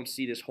just don't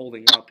see this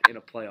holding up in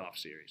a playoff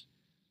series.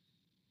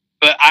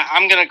 But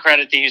I'm going to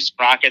credit the Houston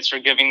Rockets for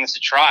giving this a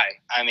try.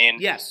 I mean,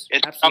 yes,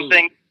 it's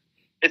absolutely.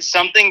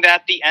 something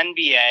that the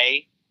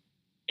NBA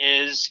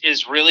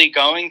is really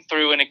going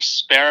through an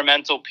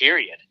experimental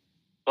period.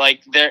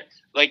 Like the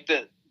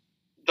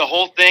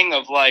whole thing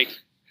of like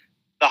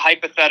the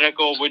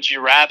hypothetical, would you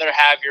rather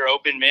have your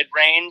open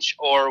mid-range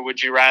or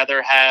would you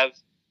rather have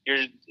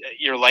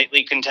your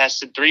lightly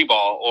contested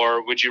 3-ball,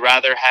 or would you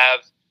rather have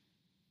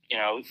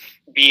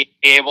be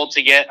able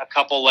to get a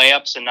couple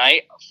layups a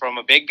night from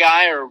a big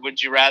guy, or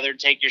would you rather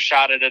take your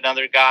shot at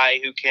another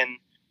guy who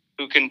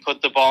can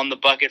put the ball in the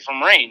bucket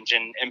from range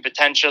and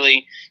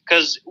potentially,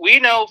 because we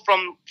know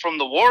from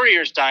the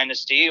Warriors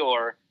dynasty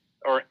or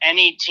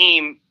any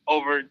team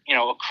over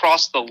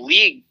across the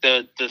league,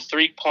 the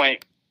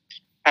 3-point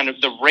kind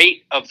of the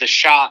rate of the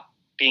shot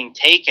being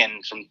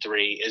taken from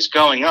 3 is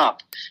going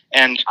up.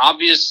 And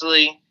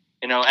obviously,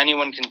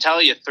 anyone can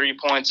tell you 3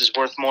 points is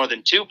worth more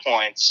than 2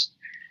 points.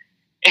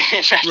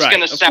 And that's going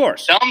to sound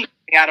dumb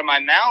out of my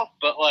mouth,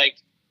 but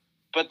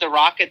the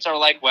Rockets are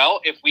like, well,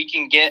 if we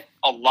can get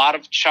a lot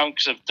of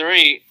chunks of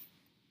 3,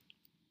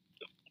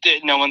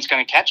 no one's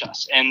going to catch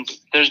us. And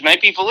there's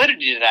might be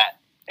validity to that.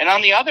 And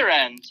on the other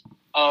end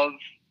of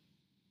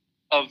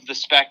the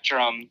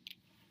spectrum,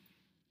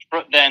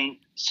 then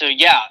so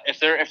yeah, if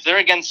they're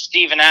against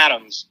Steven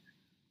Adams,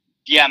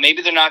 yeah,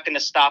 maybe they're not going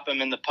to stop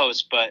him in the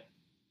post, but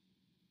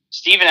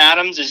Steven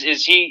Adams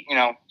is he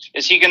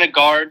going to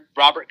guard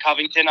Robert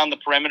Covington on the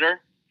perimeter?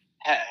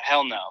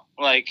 Hell no.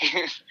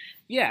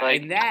 Yeah,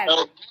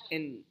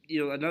 and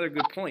another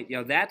good point.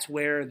 That's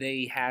where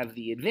they have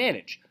the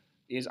advantage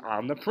is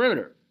on the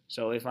perimeter.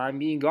 So if I'm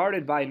being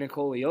guarded by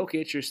Nikola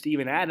Jokic or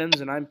Steven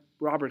Adams and I'm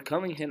Robert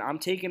Covington, I'm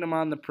taking him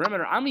on the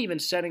perimeter. I'm even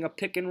setting a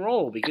pick and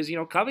roll because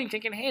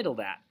Covington can handle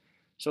that.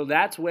 So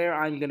that's where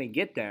I'm going to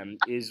get them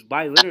is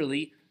by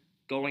literally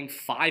going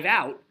 5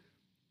 out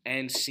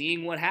and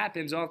seeing what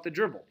happens off the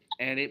dribble.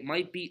 And it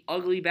might be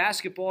ugly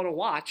basketball to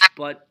watch,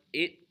 but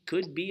it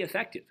could be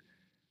effective.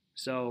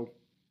 So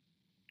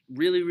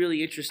really,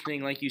 really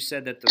interesting, like you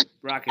said, that the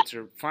Rockets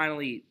are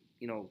finally,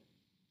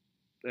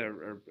 the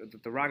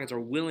Rockets are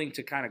willing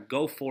to kind of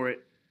go for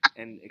it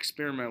and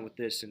experiment with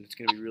this, and it's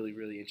going to be really,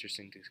 really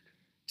interesting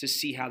to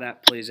see how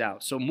that plays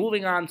out. So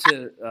moving on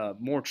to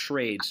more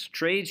trades.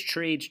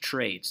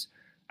 Trades.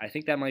 I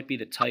think that might be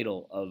the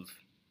title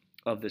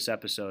of this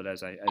episode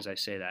as I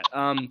say that.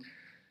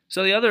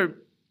 So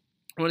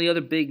one of the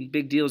other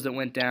big deals that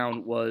went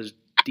down was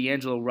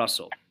D'Angelo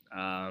Russell.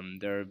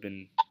 There have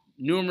been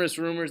numerous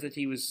rumors that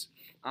he was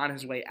on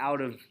his way out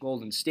of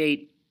Golden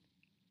State,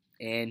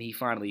 and he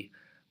finally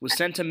was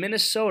sent to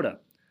Minnesota.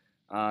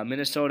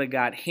 Minnesota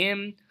got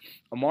him,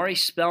 Amari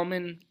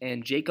Spellman,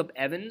 and Jacob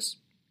Evans.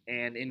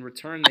 And in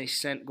return, they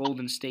sent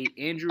Golden State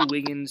Andrew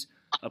Wiggins,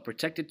 a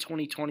protected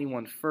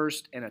 2021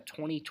 first, and a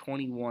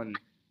 2021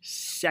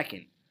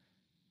 second.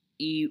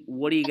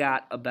 What do you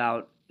got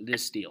about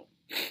this deal?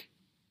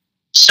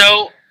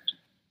 So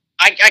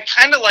I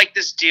kind of like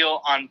this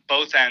deal on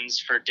both ends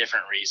for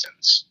different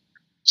reasons.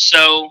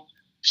 So,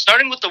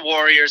 starting with the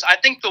Warriors, I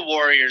think the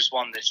Warriors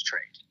won this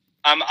trade.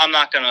 I'm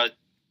not going to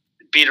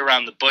beat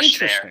around the bush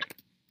there.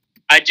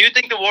 I do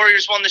think the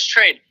Warriors won this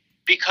trade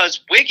because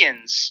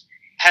Wiggins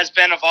has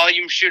been a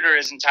volume shooter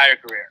his entire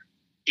career.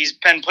 He's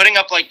been putting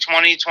up like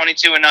 20,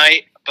 22 a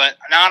night, but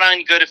not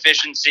on good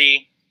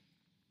efficiency.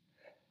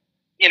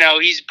 You know,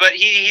 he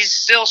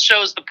still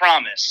shows the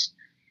promise.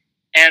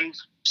 And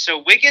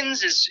so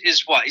Wiggins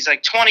is what? He's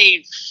like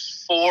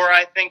 24,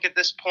 I think, at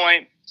this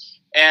point.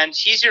 And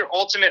he's your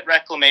ultimate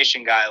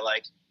reclamation guy.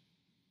 Like,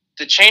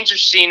 the change of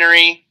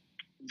scenery,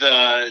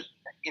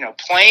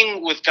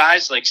 playing with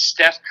guys like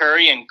Steph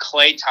Curry and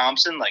Klay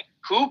Thompson, like,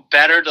 who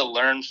better to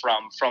learn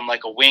from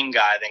like a wing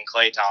guy than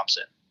Klay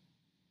Thompson?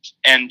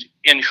 And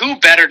who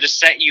better to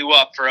set you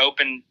up for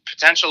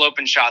potential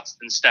open shots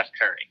than Steph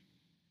Curry?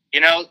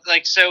 You know,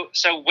 like, so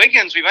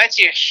Wiggins, we might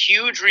see a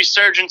huge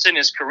resurgence in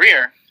his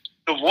career.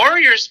 The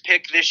Warriors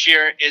pick this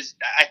year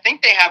I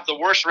think they have the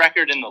worst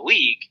record in the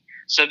league.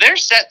 So they're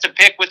set to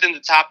pick within the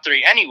top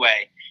 3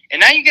 anyway. And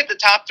now you get the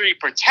top 3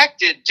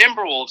 protected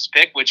Timberwolves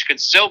pick, which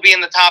could still be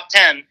in the top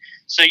 10.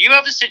 So you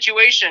have a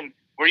situation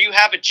where you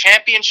have a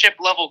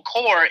championship-level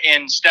core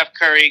in Steph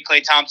Curry,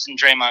 Klay Thompson,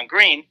 Draymond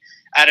Green,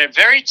 at a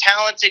very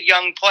talented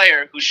young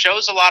player who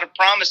shows a lot of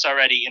promise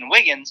already in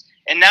Wiggins.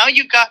 And now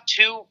you've got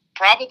 2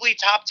 probably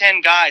top 10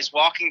 guys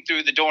walking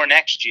through the door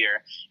next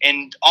year.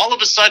 And all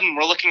of a sudden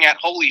we're looking at,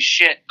 holy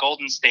shit,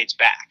 Golden State's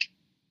back.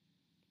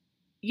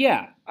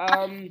 Yeah.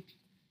 A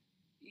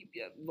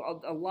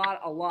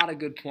lot of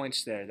good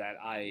points there that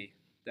I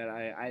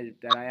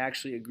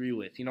actually agree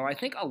with. You know, I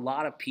think a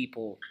lot of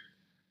people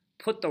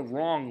put the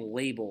wrong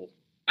label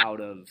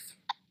on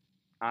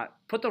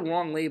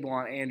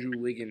Andrew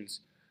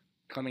Wiggins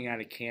coming out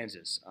of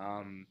Kansas.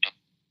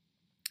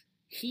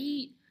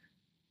 He,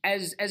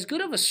 as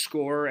good of a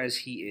scorer as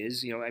he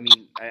is, you know, I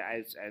mean,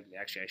 I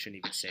shouldn't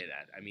even say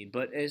that. I mean,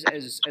 but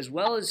as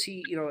well as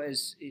he, you know,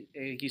 as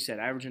like you said,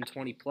 averaging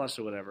 20 plus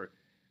or whatever,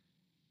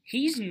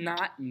 he's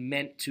not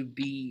meant to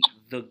be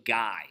the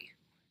guy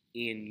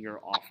in your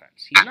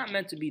offense. He's not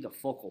meant to be the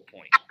focal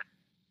point.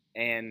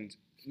 And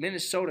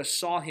Minnesota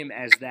saw him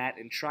as that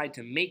and tried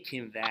to make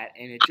him that,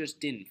 and it just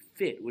didn't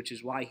fit, which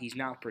is why he's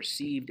now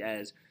perceived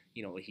as,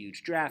 you know, a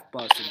huge draft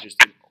bust and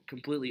just a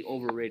completely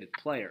overrated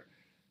player.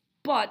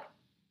 But,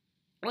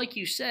 like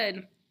you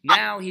said,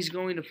 now he's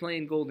going to play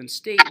in Golden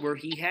State where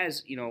he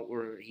has, you know,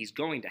 or he's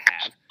going to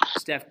have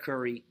Steph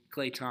Curry,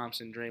 Klay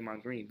Thompson,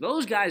 Draymond Green.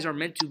 Those guys are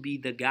meant to be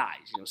the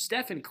guys. You know,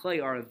 Steph and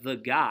Klay are the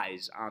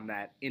guys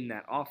in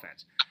that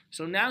offense.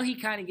 So now he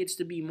kind of gets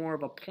to be more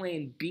of a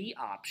plan B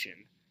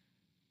option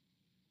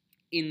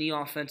in the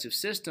offensive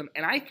system,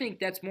 and I think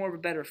that's more of a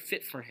better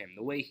fit for him,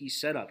 the way he's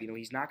set up. You know,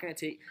 he's not going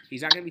to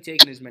be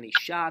taking as many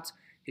shots.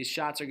 His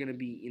shots are going to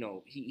be, you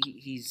know,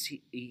 he's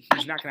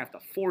not going to have to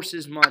force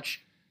as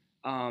much.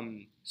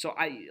 So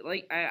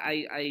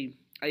I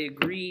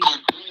agree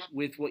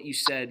with what you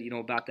said, you know,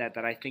 about that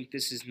I think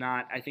this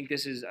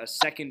is a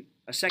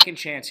second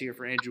chance here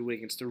for Andrew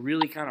Wiggins to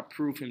really kind of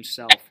prove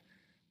himself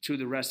to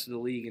the rest of the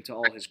league and to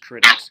all his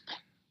critics.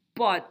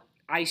 But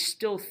I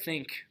still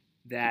think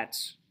that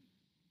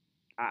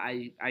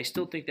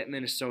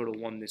Minnesota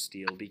won this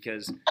deal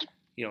because,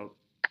 you know,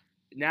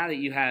 now that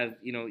you have,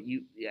 you know,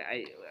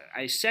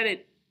 I said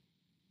it,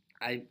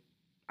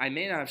 I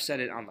may not have said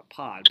it on the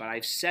pod, but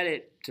I've said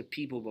it to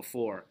people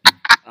before.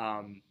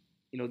 You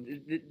know,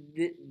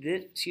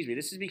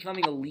 this is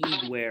becoming a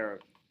league where,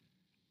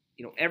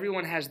 you know,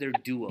 everyone has their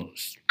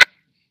duos.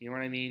 You know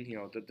what I mean? You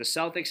know, the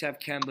Celtics have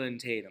Kemba and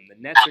Tatum. The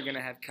Nets are going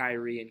to have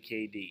Kyrie and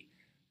KD.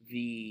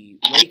 The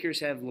Lakers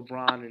have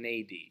LeBron and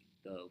AD.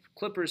 The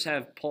Clippers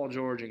have Paul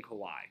George and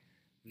Kawhi.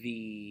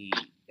 The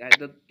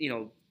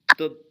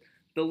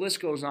list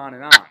goes on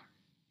and on.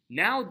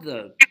 Now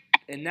the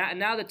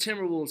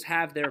Timberwolves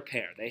have their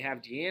pair. They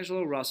have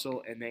D'Angelo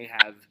Russell and they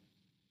have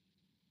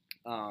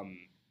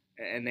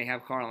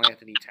Karl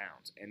Anthony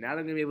Towns. And now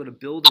they're going to be able to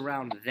build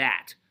around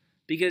that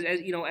because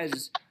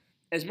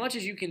as much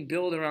as you can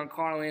build around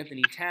Karl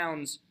Anthony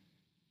Towns,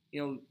 you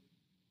know,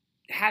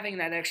 having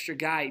that extra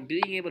guy,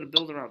 being able to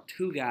build around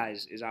 2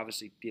 guys is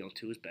obviously, you know,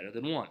 2 is better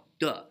than 1.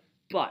 Duh.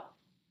 But,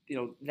 you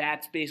know,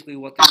 that's basically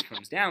what this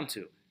comes down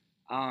to.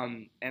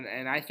 And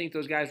I think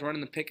those guys running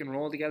the pick and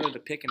roll together, the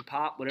pick and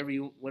pop,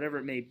 whatever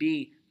it may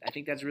be, I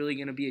think that's really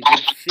going to be a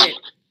good fit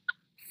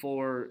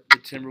for the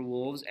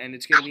Timberwolves. And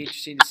it's going to be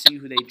interesting to see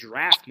who they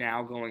draft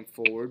now going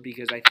forward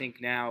because I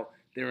think now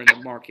they're in the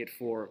market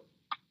for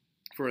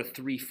a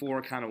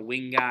 3-4 kind of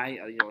wing guy,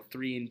 you know, a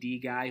 3-and-D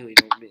guy who, you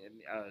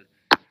know,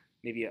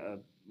 maybe a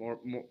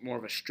more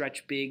of a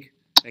stretch big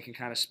that can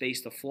kind of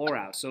space the floor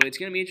out. So it's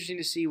going to be interesting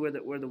to see where the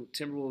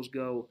Timberwolves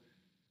go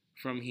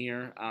from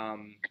here.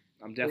 I'm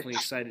definitely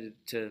excited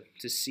to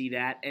see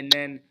that. And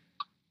then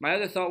my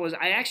other thought was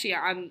I'm actually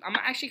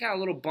kind of a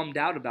little bummed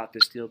out about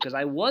this deal because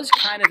I was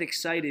kind of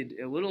excited,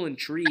 a little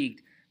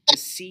intrigued to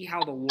see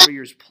how the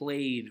Warriors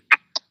played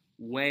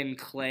when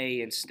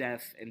Klay and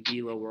Steph and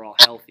D'Lo were all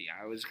healthy.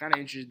 I was kind of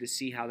interested to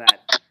see how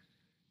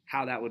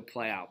that would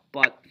play out,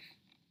 but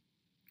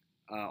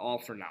all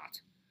for naught.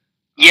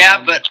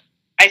 Yeah, but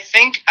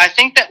I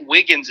think that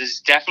Wiggins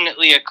is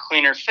definitely a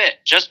cleaner fit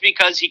just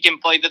because he can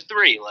play the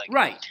three. Like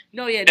right.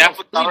 No, yeah, Steph no.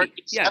 was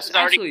already, Yes, Steph was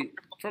already absolutely.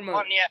 From a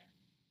one, yeah.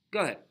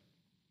 Go ahead.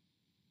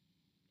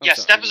 Yeah,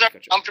 Steph is already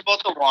comfortable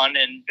at the one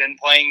and been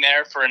playing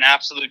there for an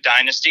absolute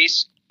dynasty.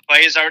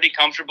 Clay is already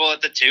comfortable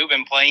at the two,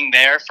 been playing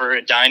there for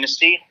a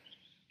dynasty,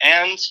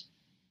 and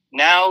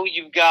now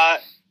you've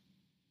got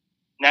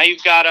a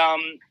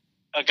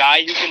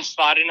guy who can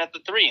slot in at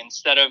the three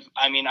instead of.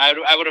 I mean,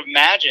 I would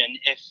imagine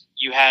if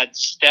you had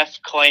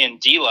Steph, Clay,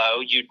 and D'Lo,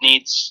 you'd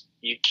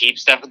keep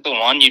Steph at the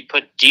one, you'd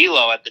put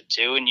D'Lo at the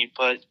two, and you'd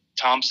put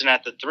Thompson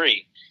at the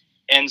three,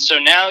 and so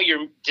now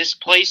you're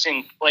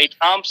displacing Klay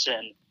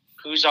Thompson,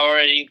 who's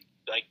already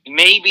like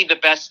maybe the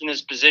best in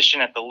his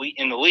position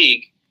in the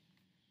league,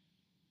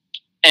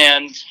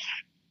 and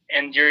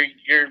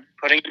you're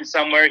putting him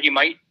somewhere he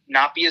might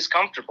not be as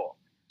comfortable.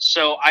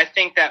 So I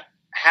think that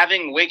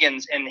having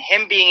Wiggins and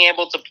him being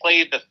able to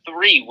play the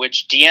three,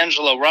 which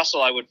D'Angelo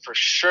Russell I would for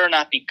sure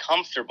not be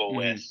comfortable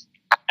with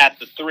at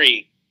the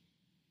three,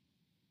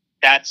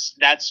 that's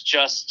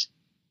just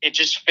it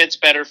just fits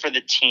better for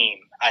the team,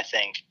 I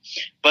think.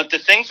 But the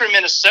thing for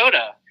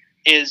Minnesota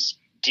is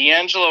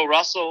D'Angelo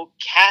Russell,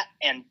 Cat,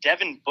 and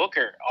Devin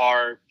Booker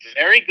are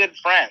very good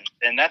friends,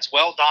 and that's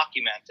well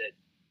documented.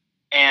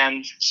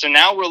 And so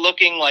now we're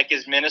looking like,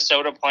 is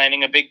Minnesota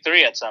planning a big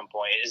three at some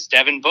point? Is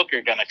Devin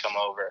Booker going to come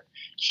over?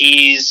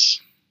 He's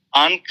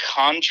on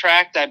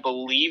contract, I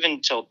believe,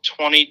 until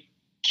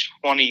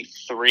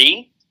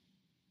 2023.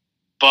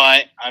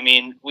 But, I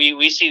mean,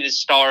 we see the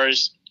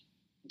stars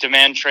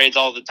demand trades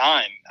all the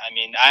time. I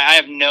mean, I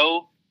have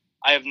no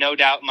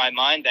doubt in my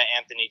mind that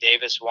Anthony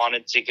Davis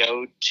wanted to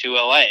go to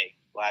LA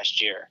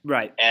last year.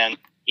 Right. And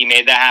he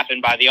made that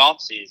happen by the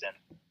offseason.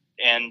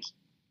 And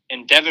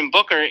Devin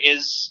Booker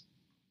is,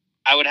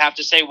 I would have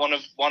to say, one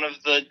of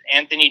the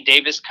Anthony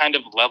Davis kind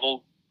of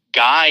level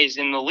guys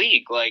in the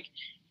league. Like,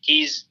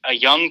 he's a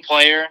young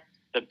player,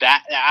 the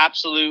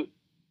absolute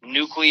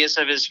nucleus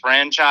of his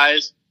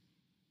franchise.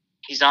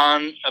 He's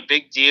on a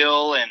big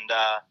deal, and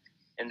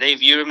they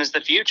view him as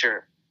the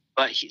future.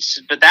 But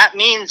that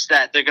means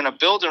that they're going to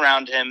build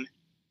around him,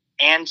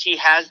 and he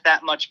has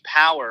that much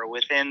power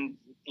within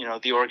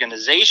the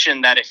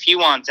organization that if he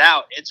wants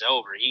out, it's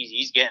over.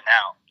 He's getting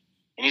out,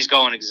 and he's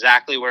going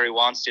exactly where he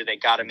wants to. They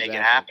got to make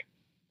it happen.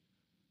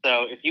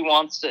 So if he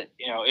wants to,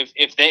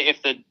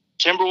 if the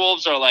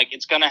Timberwolves are like,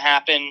 it's going to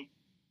happen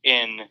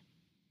in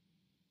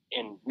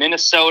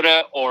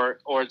Minnesota or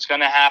it's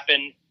going to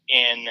happen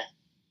in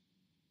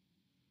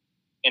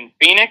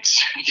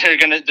Phoenix,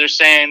 they're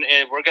saying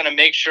we're going to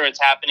make sure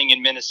it's happening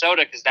in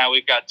Minnesota because now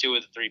we've got two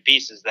of the three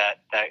pieces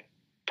that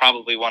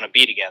probably want to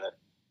be together.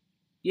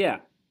 Yeah,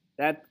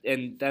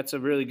 that's a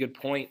really good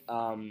point.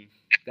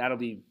 That'll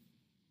be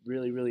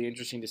really, really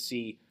interesting to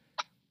see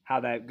how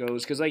that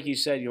goes, because like you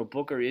said,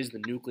 Booker is the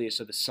nucleus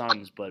of the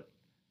Suns, but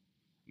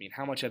I mean,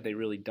 how much have they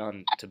really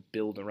done to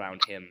build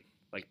around him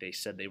like they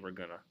said they were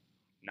gonna?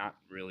 Not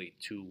really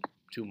too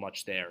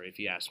much there, if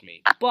you ask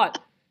me. But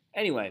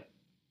anyway,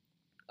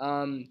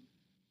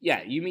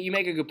 yeah, you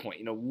make a good point.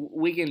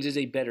 Wiggins is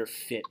a better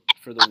fit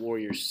for the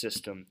Warriors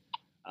system,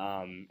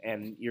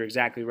 and you're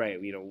exactly right.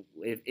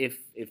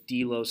 If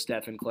D'Lo,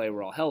 Steph, and Clay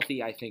were all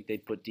healthy, I think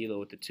they'd put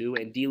D'Lo at the two,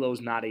 and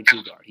D'Lo's not a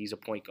two guard; he's a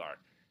point guard.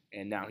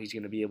 And now he's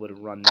going to be able to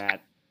run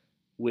that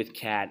with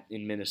Cat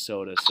in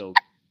Minnesota. So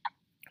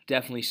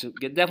definitely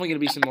going to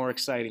be some more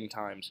exciting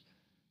times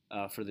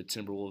for the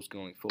Timberwolves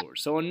going forward.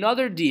 So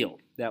another deal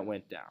that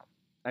went down.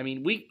 I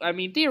mean,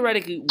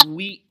 theoretically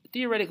we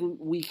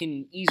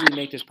can easily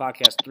make this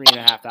podcast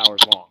 3.5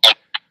 hours long,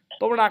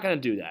 but we're not going to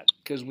do that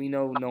because we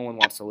know no one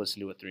wants to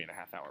listen to a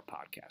 3.5 hour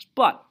podcast.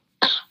 But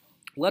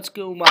let's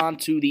go on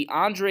to the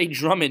Andre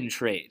Drummond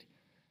trade.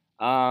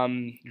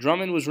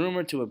 Drummond was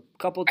rumored to a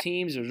couple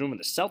teams. There was rumored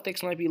the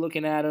Celtics might be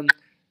looking at him.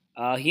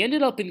 He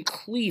ended up in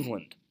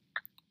Cleveland.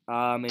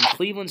 And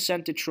Cleveland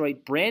sent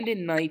Detroit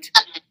Brandon Knight,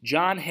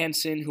 John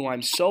Henson, who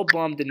I'm so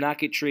bummed did not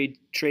get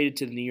traded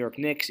to the New York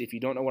Knicks. If you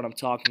don't know what I'm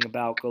talking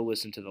about, go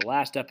listen to the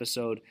last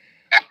episode.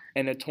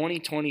 And a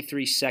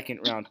 2023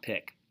 second-round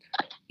pick.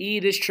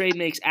 This trade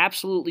makes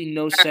absolutely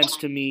no sense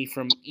to me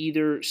from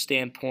either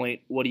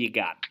standpoint. What do you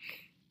got?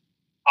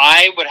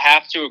 I would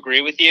have to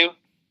agree with you.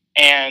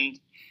 And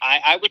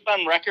I was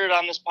on record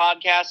on this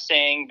podcast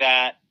saying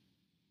that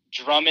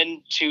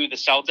Drummond to the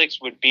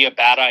Celtics would be a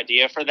bad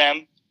idea for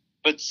them.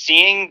 But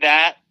seeing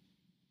that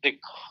the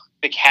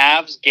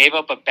Cavs gave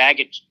up a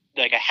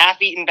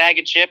half-eaten bag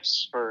of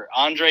chips for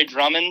Andre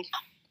Drummond,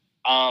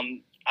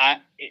 I'm a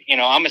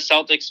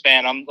Celtics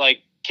fan. I'm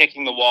like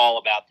kicking the wall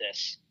about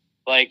this.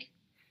 Like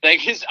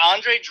his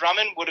Andre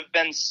Drummond would have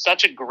been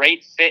such a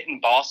great fit in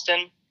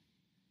Boston,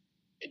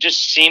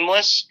 just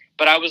seamless.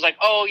 But I was like,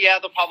 oh yeah,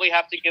 they'll probably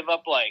have to give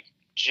up like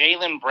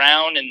Jaylen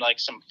Brown and like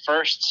some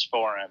firsts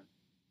for him.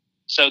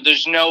 So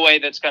there's no way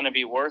that's going to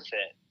be worth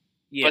it.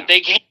 Yeah. But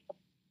they gave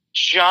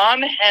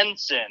John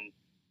Henson,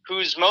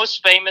 who's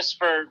most famous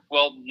for,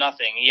 well,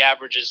 nothing. He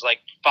averages like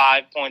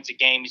 5 points a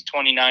game. He's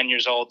 29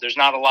 years old. There's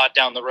not a lot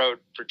down the road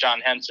for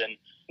John Henson.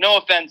 no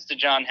offense to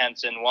John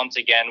Henson. Once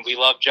again, we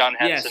love John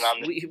Henson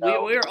on the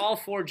show. We're all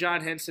for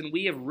John Henson.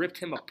 We have ripped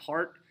him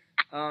apart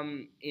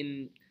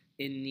in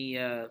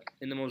the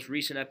most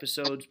recent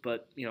episodes,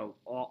 but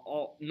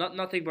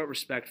nothing but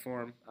respect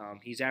for him.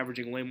 He's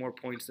averaging way more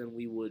points than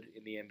we would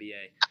in the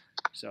NBA.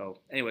 So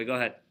anyway, go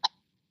ahead.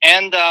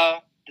 And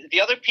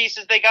the other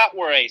pieces they got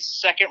were a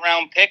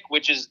second-round pick,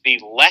 which is the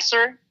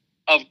lesser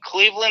of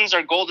Cleveland's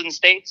or Golden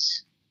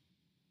State's,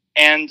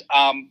 and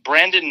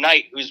Brandon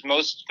Knight, who's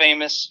most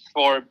famous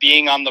for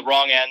being on the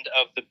wrong end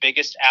of the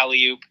biggest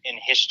alley-oop in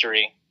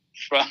history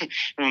from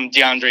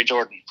DeAndre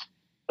Jordan.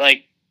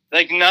 Like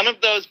none of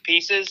those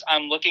pieces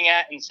I'm looking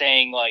at and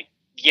saying,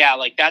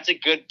 that's a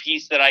good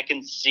piece that I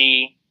can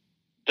see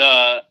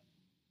the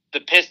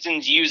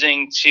Pistons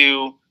using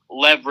to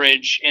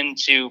leverage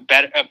into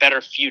a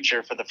better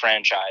future for the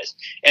franchise.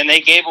 And they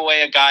gave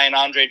away a guy in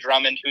Andre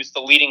Drummond who's the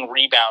leading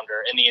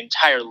rebounder in the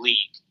entire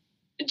league.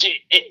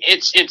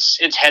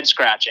 It's head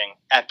scratching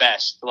at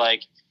best.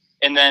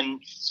 And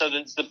then so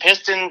the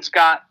Pistons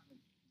got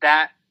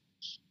that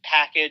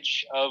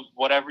package of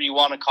whatever you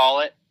want to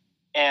call it,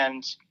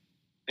 and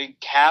the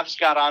Cavs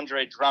got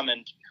Andre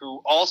Drummond, who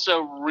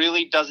also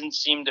really doesn't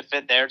seem to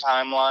fit their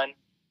timeline.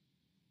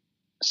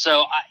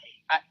 So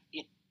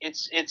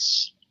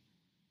it's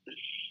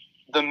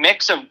the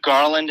mix of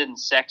Garland and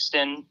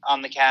Sexton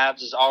on the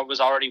Cavs was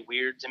already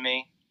weird to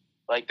me.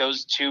 Like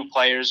those two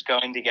players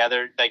going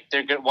together,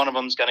 one of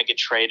them's going to get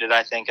traded,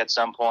 I think, at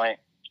some point.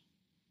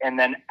 And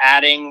then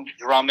adding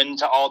Drummond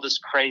to all this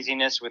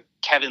craziness with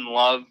Kevin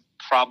Love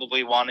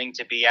probably wanting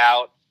to be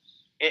out,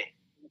 it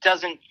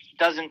doesn't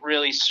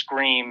really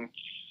scream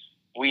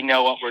we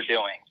know what we're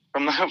doing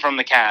from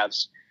the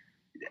Cavs.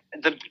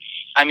 The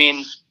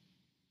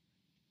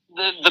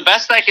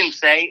best I can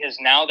say is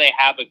now they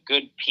have a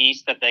good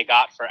piece that they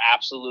got for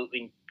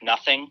absolutely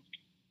nothing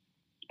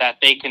that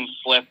they can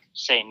flip,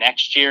 say,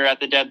 next year at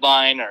the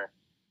deadline or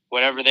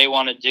whatever they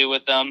want to do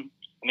with them.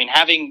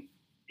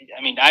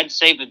 I'd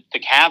say that the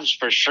Cavs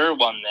for sure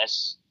won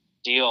this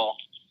deal,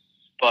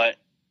 but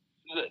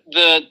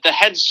the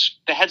head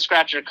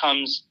scratcher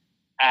comes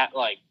at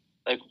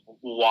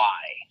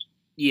why?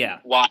 Yeah.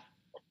 Why?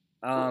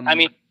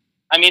 Acquiring.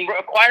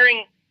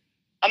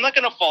 I'm not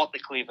going to fault the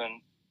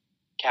Cleveland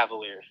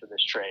Cavaliers for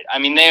this trade.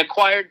 They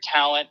acquired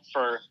talent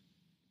for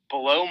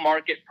below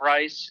market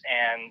price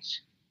and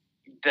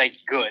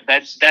good.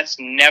 That's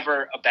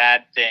never a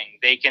bad thing.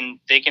 They can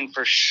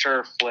for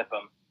sure flip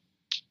them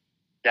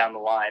down the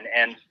line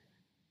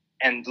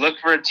and look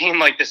for a team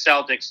like the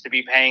Celtics to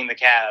be paying the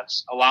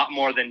Cavs a lot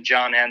more than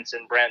John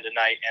Henson, Brandon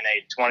Knight, and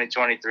a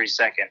 2023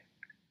 second.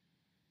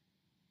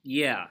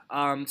 Yeah.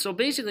 So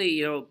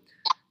basically,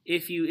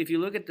 if you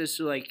look at this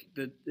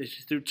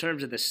through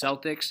terms of the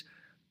Celtics,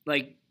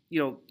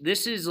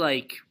 this is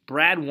like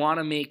Brad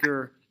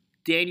Wanamaker,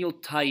 Daniel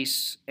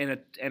Tice, and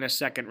a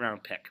second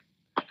round pick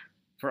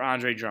for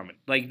Andre Drummond.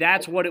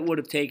 That's what it would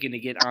have taken to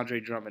get Andre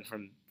Drummond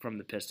from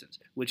the Pistons,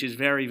 which is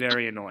very,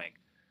 very annoying.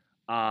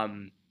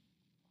 And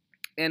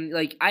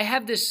I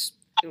have this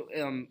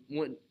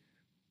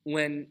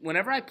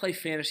whenever I play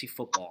fantasy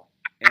football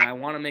and I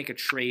want to make a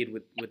trade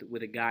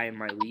with a guy in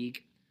my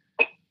league,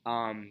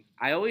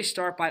 I always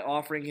start by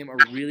offering him a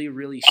really,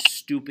 really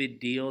stupid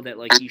deal that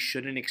he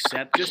shouldn't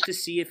accept, just to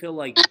see if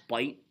he'll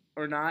bite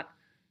or not,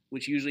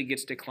 which usually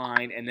gets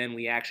declined, and then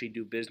we actually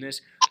do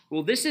business.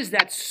 Well, this is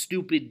that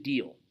stupid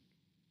deal.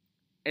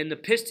 And the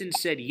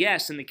Pistons said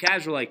yes, and the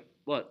Cavs were like,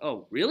 what?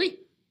 Oh, really?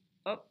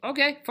 Oh,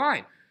 okay,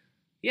 fine.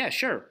 Yeah,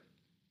 sure.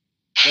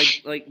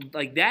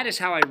 That is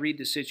how I read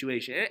the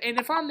situation. And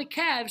if I'm the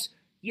Cavs,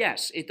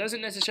 yes, it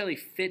doesn't necessarily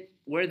fit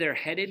where they're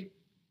headed.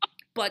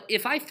 But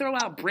if I throw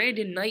out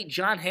Brandon Knight,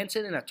 John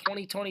Henson, and a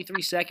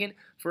 2023 second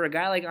for a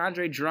guy like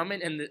Andre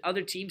Drummond, and the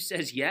other team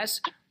says yes,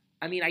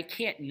 I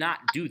can't not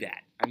do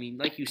that.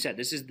 Like you said,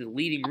 this is the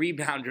leading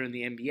rebounder in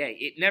the NBA.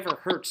 It never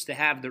hurts to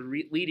have the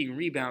leading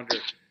rebounder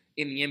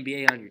in the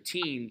NBA on your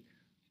team,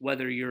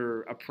 whether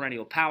you're a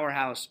perennial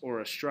powerhouse or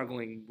a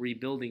struggling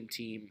rebuilding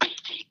team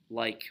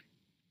like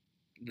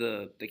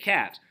the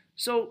Cavs.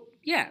 So,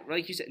 yeah,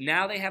 like you said,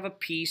 now they have a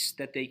piece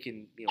that they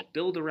can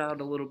build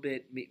around a little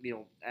bit,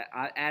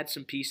 add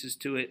some pieces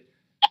to it.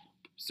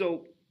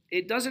 So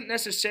it doesn't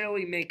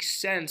necessarily make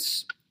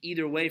sense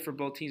either way for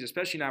both teams,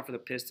 especially not for the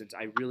Pistons.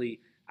 I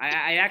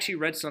actually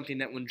read something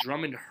that when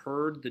Drummond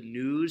heard the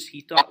news,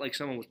 he thought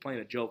someone was playing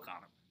a joke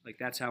on him.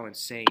 That's how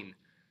insane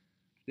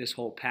this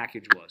whole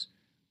package was.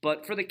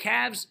 But for the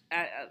Cavs,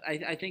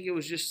 I think it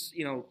was just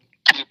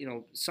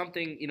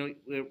something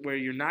where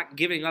you're not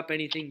giving up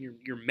anything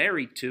you're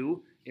married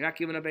to. You're not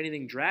giving up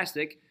anything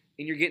drastic,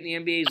 and you're getting the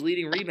NBA's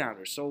leading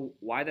rebounder. So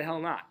why the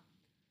hell not?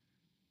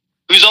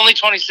 Who's only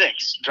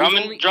 26?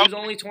 Who's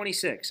only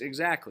 26,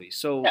 exactly.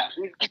 So yeah,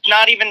 he's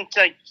not even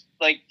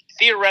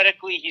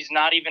theoretically, he's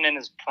not even in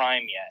his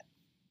prime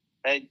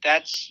yet.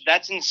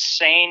 That's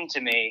insane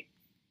to me.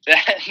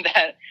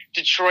 That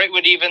Detroit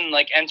would even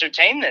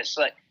entertain this.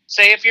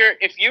 Say if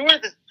you were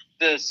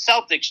the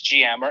Celtics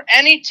GM or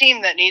any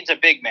team that needs a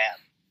big man,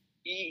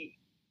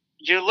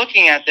 you're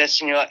looking at this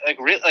and you're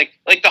like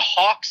the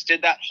Hawks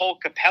did that whole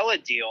Capella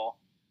deal,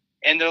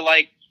 and they're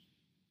like,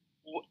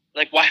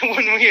 why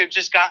wouldn't we have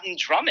just gotten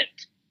Drummond?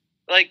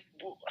 Like,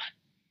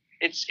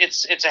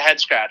 it's a head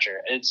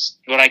scratcher. It's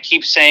what I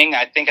keep saying.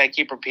 I think I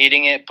keep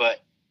repeating it,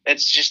 but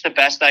it's just the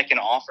best I can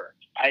offer.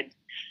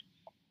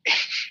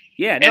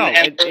 Yeah, no,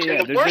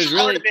 there's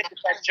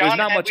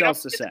not much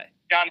else to say.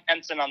 John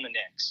Henson on the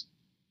Knicks.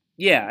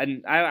 Yeah,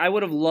 and I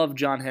would have loved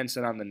John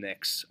Henson on the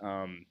Knicks,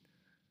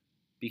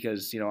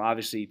 because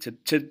obviously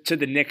to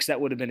the Knicks that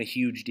would have been a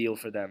huge deal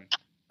for them.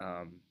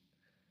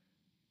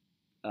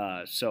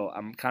 So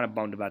I'm kind of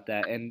bummed about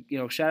that. And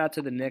shout out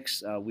to the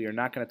Knicks. We are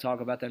not going to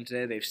talk about them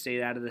today. They've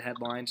stayed out of the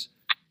headlines.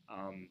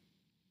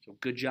 So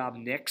good job,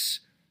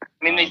 Knicks.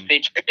 I mean,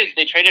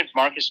 they traded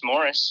Marcus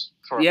Morris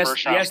for a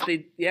first round.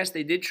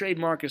 They did trade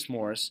Marcus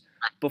Morris.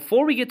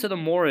 Before we get to the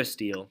Morris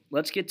deal,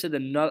 let's get to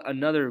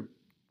another.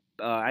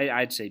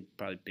 I'd say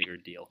probably bigger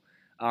deal.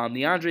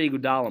 The Andre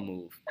Iguodala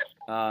move.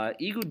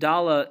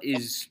 Iguodala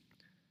is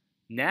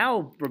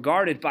now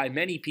regarded by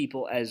many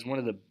people as one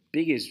of the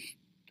biggest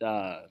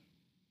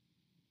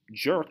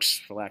jerks,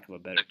 for lack of a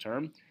better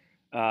term,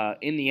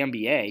 in the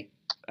NBA.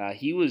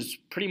 He was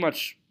pretty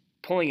much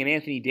pulling an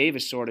Anthony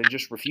Davis sword and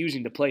just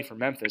refusing to play for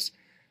Memphis.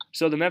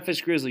 So the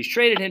Memphis Grizzlies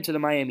traded him to the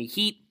Miami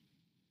Heat,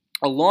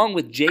 along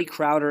with Jay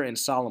Crowder and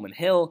Solomon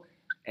Hill,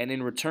 and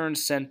in return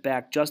sent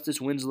back Justice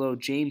Winslow,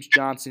 James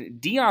Johnson,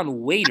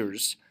 Dion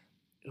Waiters,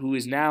 who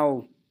is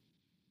now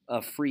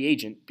a free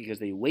agent because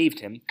they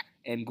waived him,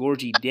 and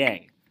Gorgie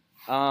Deng.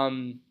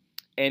 And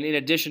in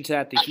addition to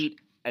that, the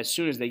Heat, as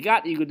soon as they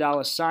got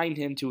Iguodala, signed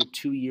him to a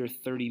 2-year,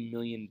 $30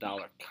 million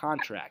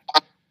contract.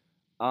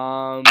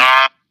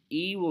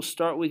 E, we'll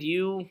start with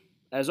you.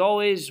 As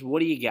always, what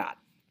do you got?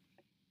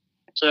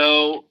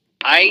 So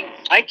I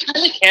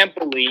kind of can't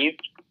believe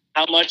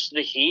how much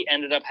the Heat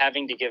ended up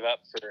having to give up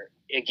for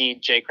Iggy,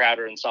 Jay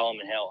Crowder, and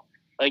Solomon Hill.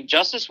 Like,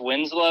 Justice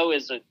Winslow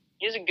he's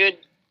a good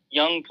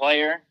young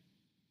player.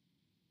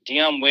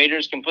 Dion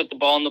Waiters can put the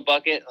ball in the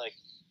bucket.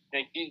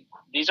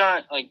 These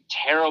aren't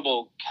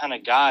terrible kind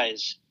of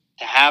guys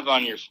to have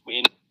on your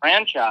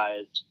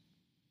franchise.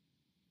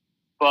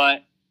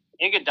 But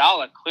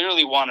Iguodala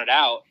clearly wanted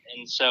out,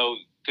 and so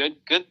good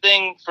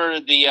thing for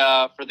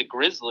the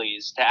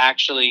Grizzlies to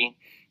actually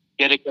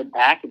get a good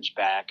package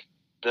back.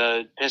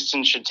 The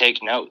Pistons should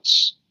take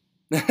notes.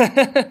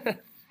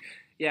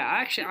 Yeah,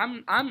 actually,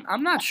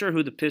 I'm not sure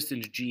who the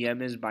Pistons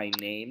GM is by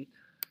name,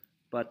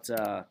 but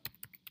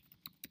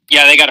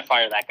yeah, they got to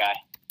fire that guy.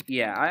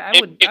 Yeah, I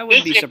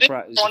wouldn't be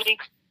surprised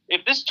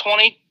if this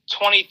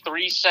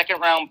 2023 second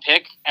round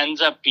pick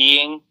ends up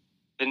being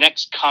the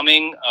next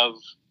coming of,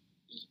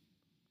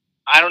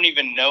 I don't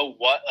even know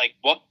what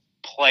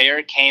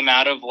player came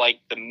out of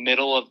the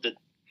middle of the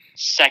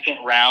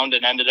second round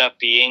and ended up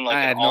being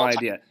I have no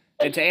idea.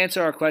 And to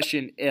answer our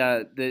question,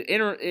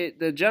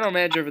 the general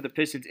manager for the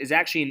Pistons is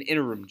actually an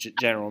interim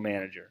general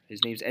manager.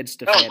 His name's Ed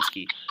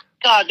Stefanski.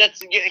 God,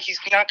 he's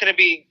not going to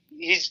be.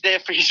 He's there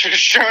for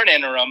sure an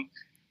interim,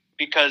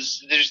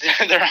 because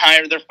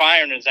they're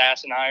firing his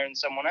ass and hiring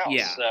someone else.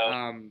 Yeah.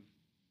 So.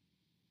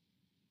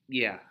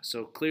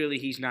 So clearly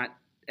he's not.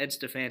 Ed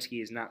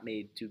Stefanski is not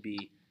made to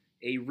be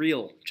a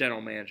real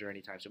general manager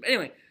anytime soon. But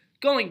anyway,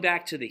 going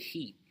back to the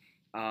Heat.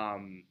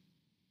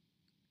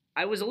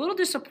 I was a little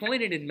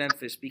disappointed in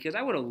Memphis because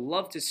I would have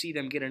loved to see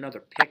them get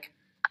another pick,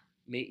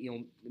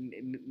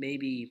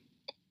 maybe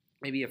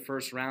a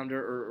first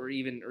rounder or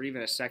even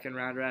a second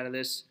rounder out of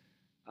this,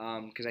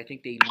 because I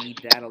think they need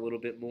that a little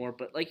bit more.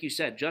 But like you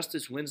said,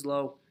 Justice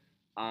Winslow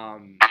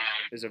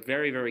is a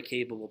very, very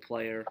capable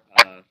player.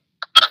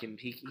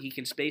 He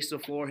can space the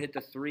floor, hit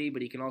the three,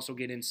 but he can also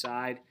get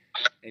inside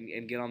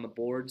and get on the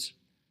boards.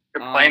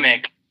 Good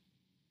playmaker.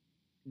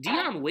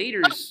 Dion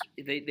Waiters,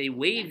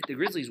 the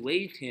Grizzlies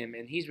waived him,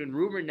 and he's been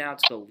rumored now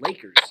to the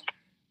Lakers.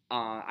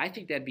 I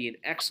think that'd be an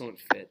excellent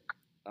fit.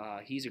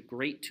 He's a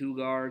great two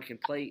guard, can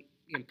play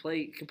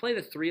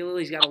the three a little.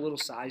 He's got a little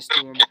size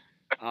to him.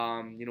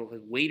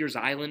 Waiters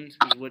Island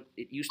is what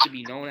it used to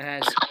be known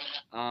as.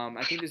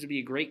 I think this would be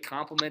a great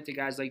compliment to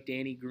guys like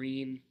Danny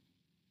Green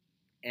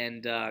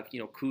and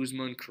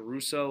Kuzma and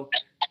Caruso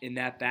in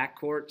that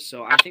backcourt.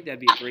 So I think that'd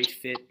be a great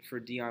fit for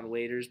Dion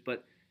Waiters,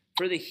 but.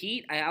 For the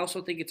Heat, I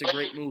also think it's a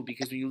great move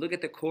because when you look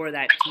at the core of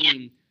that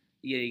team,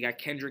 you got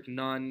Kendrick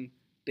Nunn,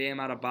 Bam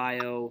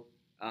Adebayo,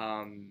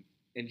 and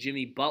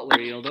Jimmy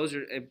Butler. Those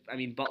are. I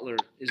mean, Butler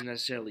isn't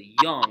necessarily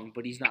young,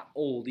 but he's not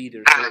old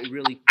either. So it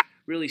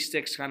really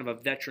sticks kind of a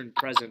veteran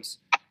presence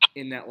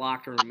in that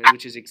locker room,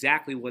 which is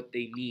exactly what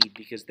they need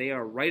because they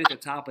are right at the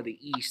top of the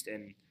East,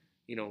 and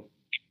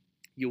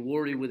you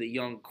worry with a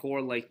young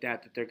core like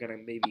that they're gonna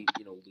maybe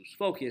lose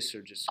focus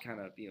or just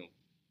kind of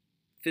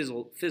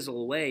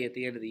fizzle away at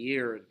the end of the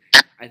year. And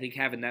I think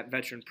having that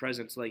veteran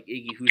presence like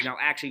Iggy, who's now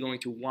actually going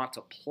to want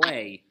to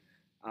play,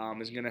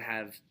 is going to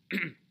have,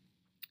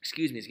 is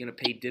going to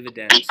pay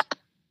dividends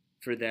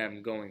for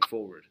them going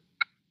forward.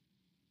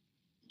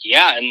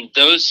 Yeah, and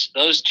those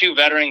two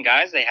veteran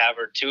guys they have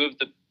are two of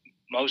the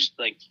most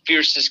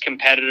fiercest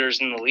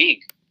competitors in the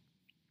league.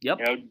 Yep.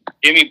 You know,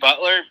 Jimmy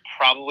Butler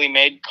probably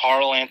made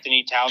Karl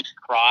Anthony Towns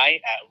cry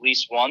at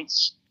least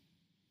once,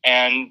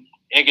 and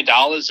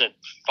Iguodala's a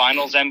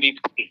Finals MVP.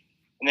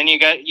 And then you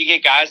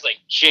get guys like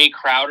Jay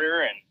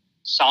Crowder and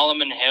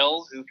Solomon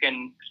Hill who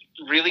can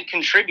really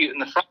contribute in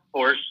the front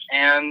court,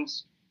 and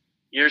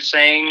you're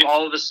saying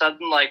all of a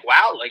sudden, like,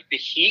 wow, like the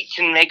Heat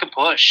can make a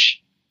push.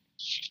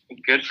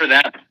 Good for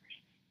them.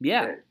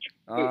 Yeah.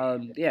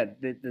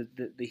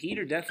 The Heat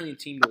are definitely a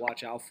team to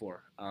watch out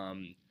for.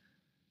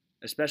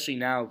 Especially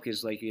now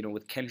because, like, you know,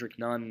 with Kendrick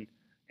Nunn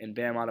and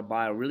Bam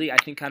Adebayo, really, I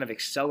think, kind of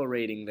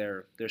accelerating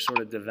their sort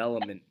of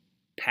development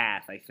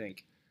path, I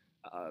think.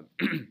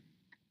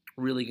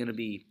 Really going to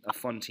be a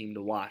fun team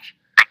to watch.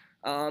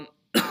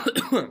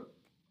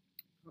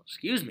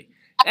 Excuse me.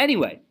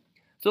 Anyway,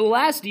 so the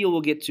last deal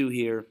we'll get to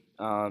here,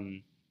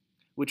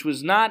 which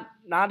was not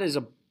as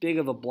a big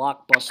of a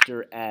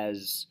blockbuster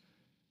as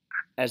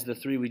the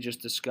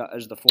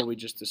four we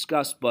just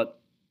discussed, but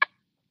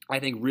I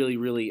think really,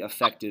 really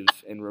effective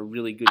and a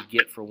really good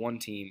get for one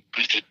team,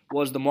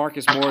 was the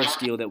Marcus Morris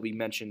deal that we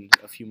mentioned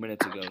a few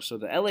minutes ago. So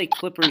the LA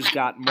Clippers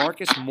got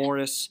Marcus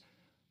Morris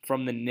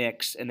from the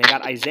Knicks, and they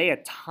got Isaiah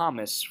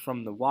Thomas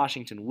from the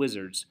Washington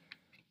Wizards.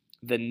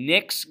 The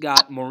Knicks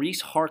got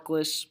Maurice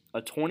Harkless,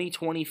 a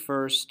 2020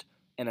 first,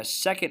 and a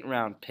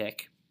second-round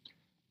pick,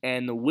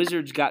 and the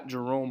Wizards got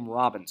Jerome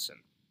Robinson.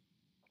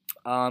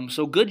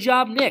 So good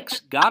job, Knicks.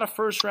 Got a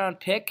first-round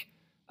pick.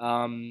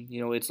 You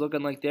know, it's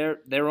looking like their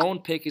own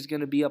pick is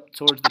going to be up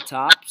towards the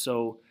top,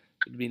 so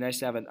it'd be nice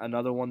to have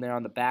another one there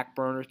on the back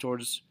burner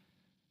towards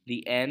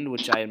the end,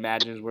 which I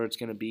imagine is where it's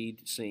going to be,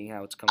 seeing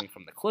how it's coming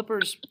from the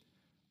Clippers.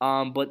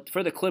 But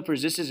for the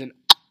Clippers, this is an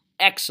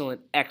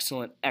excellent,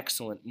 excellent,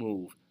 excellent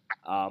move.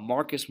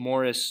 Marcus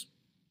Morris,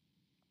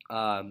 you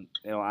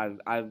know,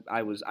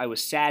 I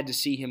was sad to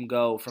see him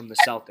go from the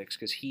Celtics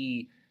because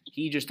he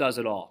just does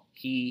it all.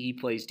 He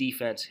plays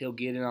defense. He'll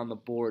get in on the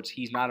boards.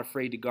 He's not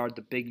afraid to guard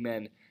the big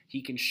men.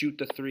 He can shoot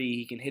the three.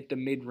 He can hit the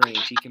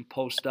mid-range. He can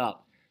post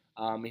up.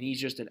 And he's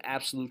just an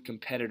absolute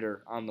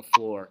competitor on the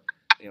floor.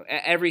 You know,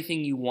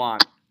 everything you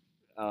want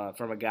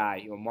from a guy,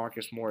 you know,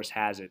 Marcus Morris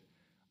has it.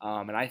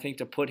 And I think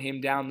to put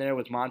him down there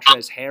with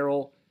Montrezl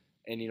Harrell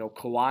and, you know,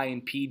 Kawhi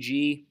and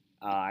PG,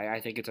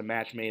 I think it's a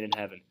match made in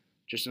heaven.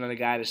 Just another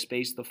guy to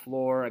space the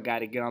floor, a guy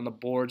to get on the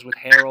boards with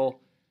Harrell,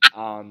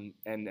 and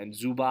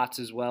Zubats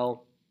as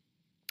well.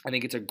 I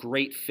think it's a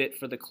great fit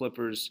for the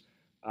Clippers,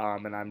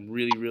 and I'm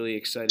really, really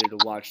excited to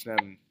watch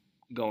them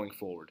going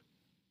forward.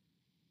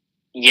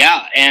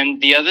 Yeah, and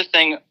the other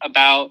thing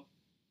about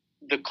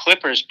the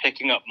Clippers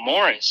picking up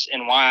Morris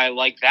and why I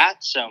like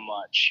that so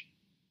much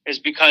is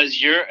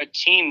because you're a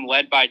team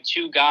led by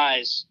two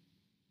guys,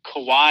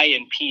 Kawhi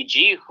and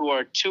PG, who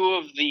are two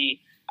of the,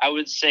 I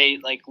would say,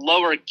 like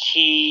lower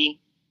key,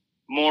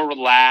 more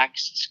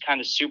relaxed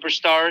kind of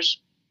superstars,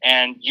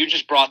 and you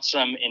just brought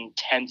some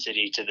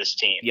intensity to this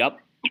team. Yep.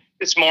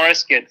 This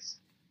Morris gets,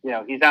 you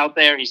know, he's out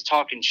there, he's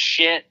talking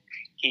shit,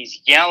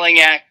 he's yelling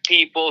at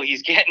people,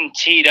 he's getting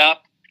teed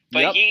up,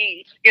 but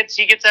he gets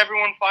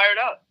everyone fired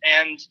up,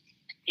 and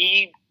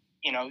he,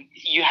 you know,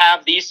 you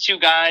have these two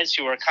guys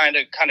who are kind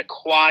of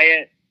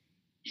quiet,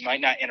 you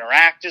might not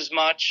interact as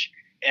much,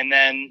 and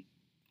then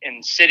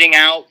in sitting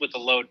out with the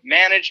load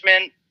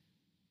management,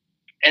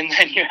 and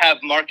then you have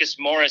Marcus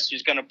Morris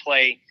who's going to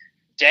play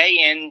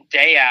day in,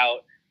 day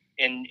out,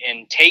 and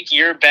take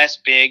your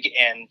best big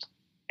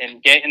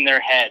and get in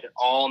their head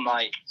all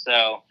night.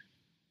 So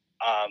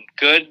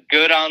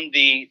good on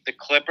the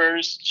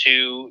Clippers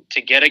to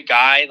get a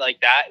guy like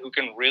that who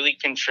can really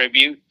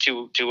contribute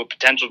to a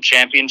potential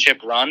championship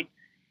run.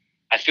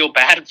 I feel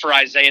bad for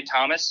Isaiah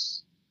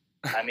Thomas.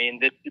 I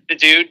mean, the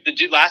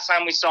dude last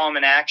time we saw him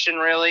in action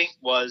really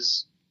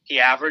was he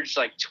averaged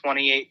like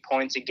 28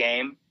 points a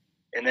game,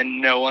 and then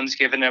no one's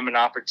given him an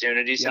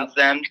opportunity since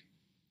then.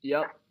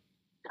 Yep.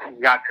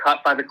 He got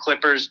cut by the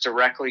Clippers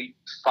directly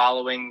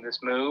following this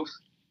move.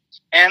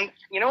 And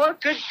you know what?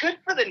 Good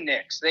for the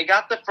Knicks. They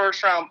got the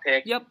first-round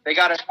pick. Yep. They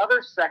got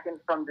another second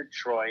from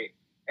Detroit.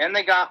 And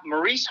they got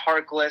Maurice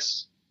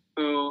Harkless,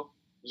 who,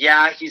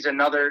 yeah, he's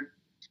another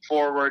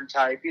forward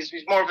type. He's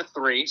more of a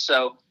three,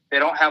 so they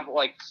don't have,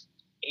 like,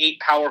 8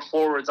 power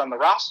forwards on the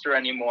roster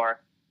anymore.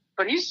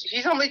 But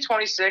he's only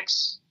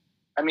 26.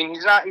 I mean,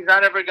 he's not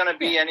ever going to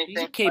be anything.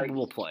 He's a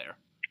capable player.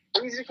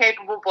 He's a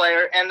capable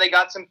player, and they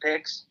got some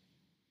picks.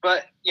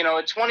 But, you know,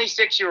 a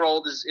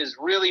 26-year-old is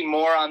really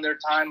more on their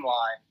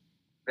timeline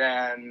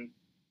than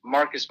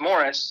Marcus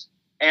Morris.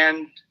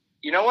 And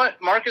you know what?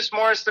 Marcus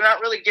Morris, they're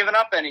not really giving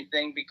up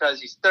anything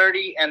because he's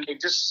 30, and they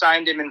just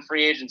signed him in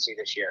free agency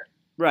this year.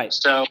 Right.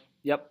 So,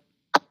 yep.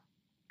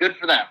 Good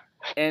for them.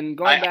 And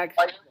going back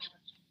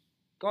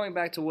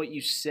to what you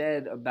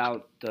said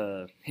about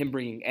him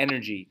bringing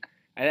energy,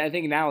 I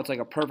think now it's like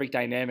a perfect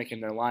dynamic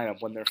in their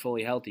lineup when they're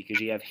fully healthy because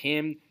you have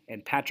him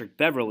and Patrick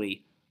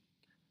Beverley,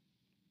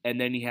 and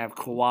then you have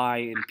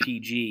Kawhi and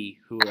PG,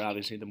 who are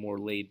obviously the more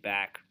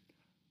laid-back,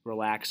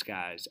 relaxed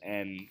guys.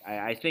 And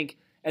I think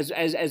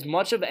as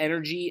much of the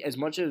energy as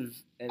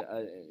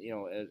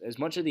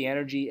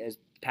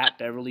Pat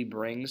Beverley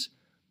brings,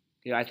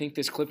 I think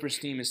this Clippers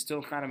team is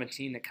still kind of a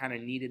team that kind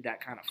of needed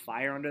that kind of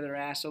fire under their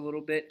ass a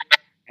little bit.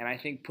 And I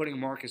think putting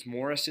Marcus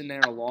Morris in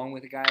there along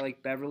with a guy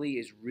like Beverly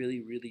is really,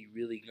 really,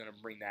 really going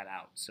to bring that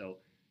out. So,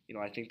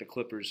 I think the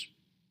Clippers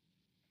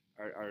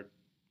are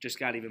just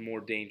got even more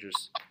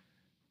dangerous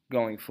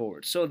going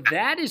forward. So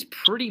that is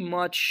pretty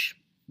much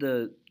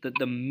the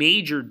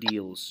major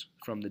deals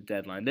from the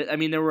deadline. I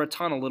mean, there were a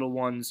ton of little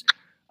ones.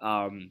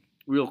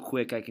 Real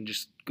quick, I can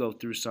just go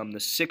through some. The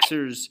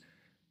Sixers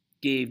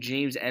gave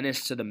James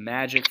Ennis to the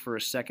Magic for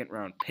a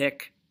second-round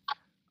pick.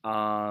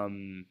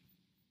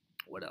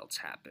 What else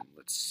happened?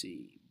 Let's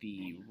see.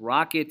 The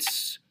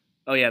Rockets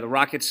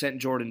sent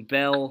Jordan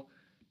Bell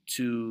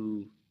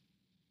to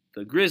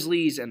the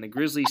Grizzlies, and the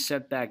Grizzlies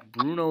sent back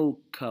Bruno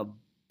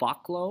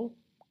Caboclo.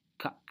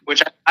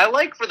 Which I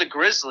like for the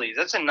Grizzlies.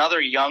 That's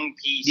another young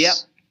piece. Yep,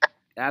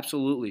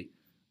 absolutely.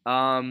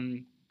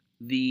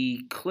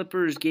 The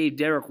Clippers gave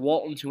Derek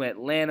Walton to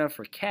Atlanta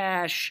for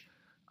cash.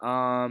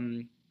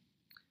 The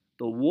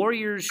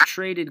Warriors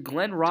traded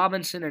Glenn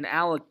Robinson and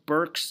Alec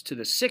Burks to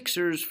the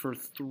Sixers for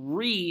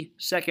 3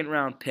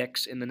 second-round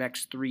picks in the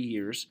next 3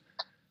 years.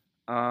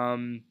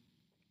 The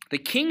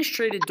Kings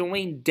traded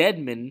Dwayne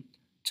Dedmon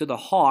to the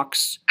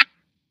Hawks,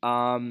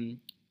 and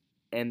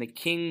the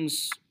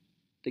Kings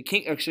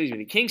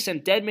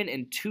sent Dedmon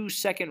and 2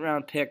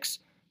 second-round picks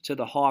to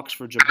the Hawks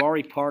for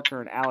Jabari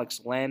Parker and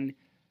Alex Len.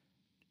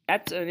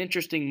 That's an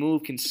interesting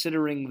move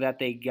considering that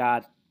they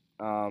got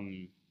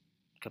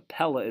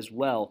Capela as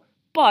well.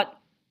 But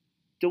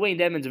Dwayne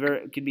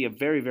Dedmon can be a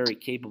very, very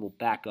capable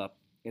backup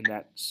in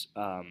that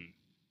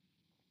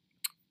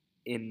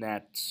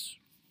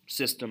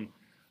system.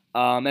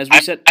 As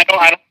we said, I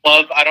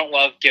don't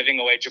love giving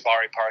away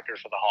Jabari Parker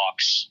for the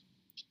Hawks.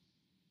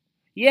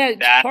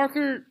 Yeah,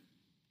 Parker.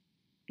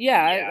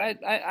 Yeah.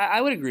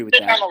 I would agree with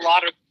that. On a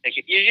lottery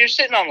ticket. You're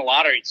sitting on a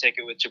lottery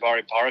ticket with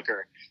Jabari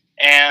Parker,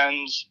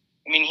 and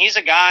I mean he's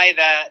a guy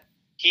that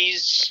he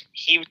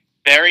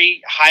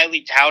very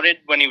highly touted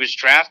when he was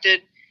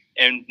drafted,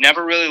 and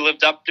never really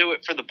lived up to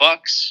it for the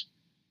Bucks.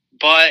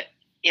 But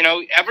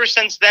ever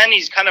since then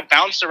he's kind of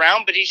bounced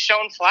around, but he's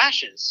shown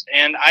flashes,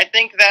 and I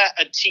think that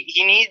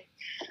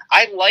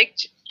I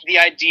liked the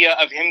idea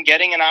of him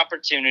getting an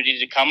opportunity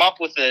to come up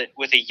with a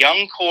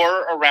young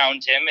core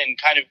around him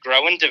and kind of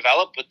grow and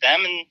develop with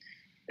them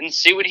and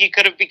see what he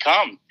could have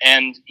become.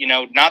 And,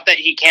 not that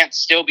he can't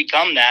still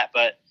become that,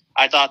 but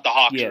I thought the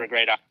Hawks were a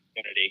great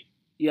opportunity.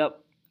 Yep.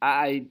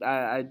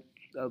 I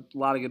a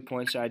lot of good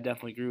points there. I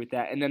definitely agree with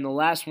that. And then the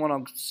last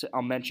one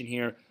I'll mention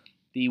here,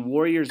 the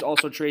Warriors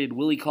also traded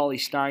Willie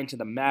Cauley-Stein to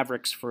the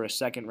Mavericks for a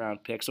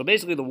second-round pick. So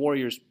basically the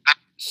Warriors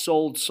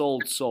sold.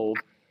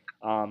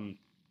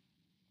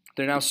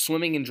 They're now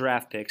swimming in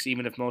draft picks,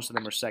 even if most of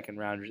them are second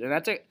rounders, and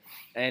that's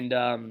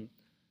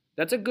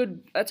a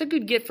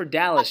good get for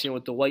Dallas.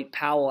 With Dwight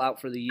Powell out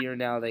for the year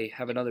now, they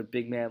have another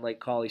big man like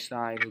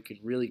Cauley-Stein who can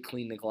really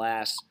clean the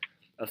glass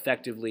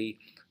effectively.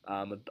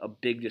 A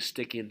big to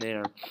stick in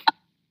there.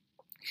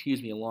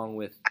 Along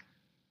with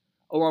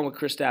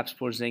Kristaps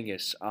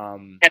Porzingis.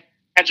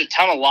 Catch a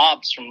ton of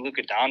lobs from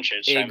Luka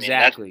Doncic.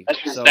 Exactly. I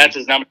mean, that's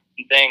his number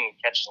one thing.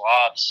 Catches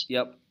lobs.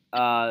 Yep.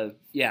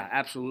 Yeah,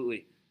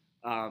 absolutely.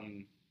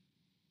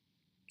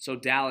 So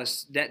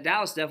Dallas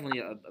definitely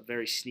a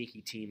very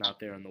sneaky team out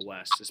there in the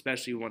West,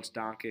 especially once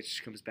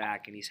Doncic comes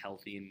back and he's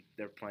healthy and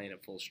they're playing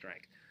at full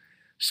strength.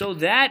 So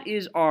that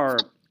is our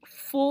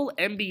full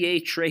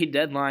NBA trade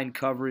deadline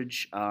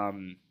coverage,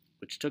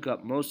 which took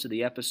up most of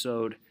the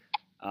episode.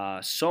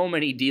 So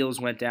many deals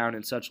went down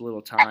in such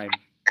little time,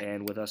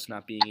 and with us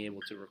not being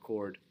able to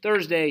record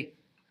Thursday,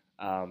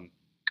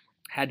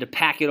 had to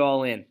pack it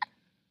all in.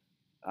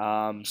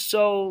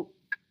 So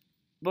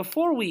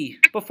before we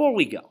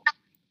go.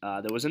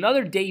 There was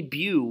another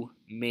debut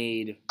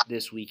made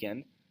this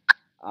weekend.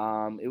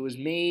 It was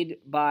made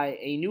by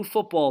a new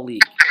football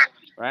league.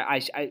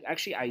 Right?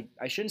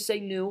 I shouldn't say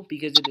new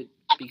because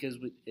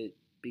it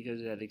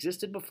had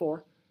existed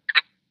before.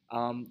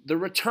 The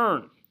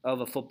return of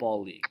a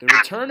football league. The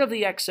return of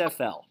the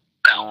XFL.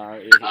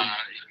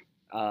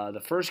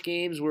 The first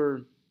games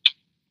were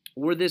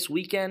this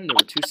weekend. There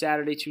were 2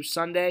 Saturday, 2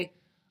 Sunday.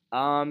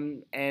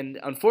 And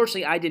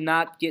unfortunately, I did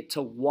not get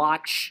to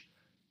watch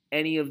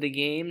any of the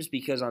games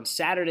because on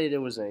Saturday there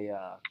was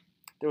a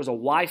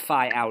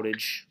Wi-Fi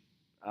outage,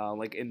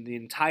 like in the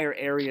entire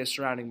area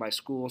surrounding my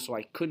school, so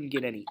I couldn't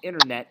get any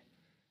internet.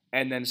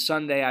 And then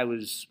Sunday I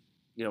was,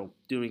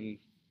 doing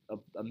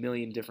a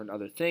million different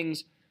other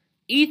things.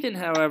 Ethan,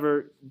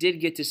 however, did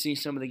get to see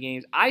some of the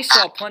games. I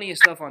saw plenty of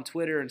stuff on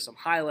Twitter and some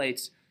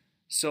highlights.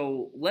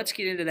 So let's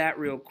get into that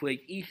real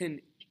quick.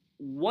 Ethan,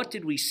 what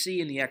did we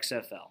see in the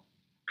XFL?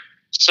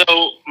 So,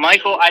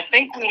 Michael, I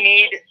think we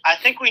need a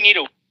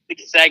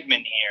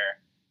segment here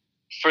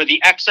for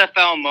the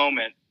XFL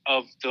moment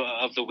of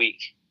the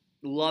week.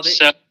 Love it.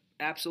 So,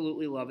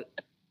 absolutely love it.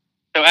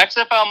 So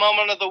XFL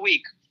moment of the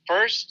week.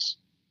 First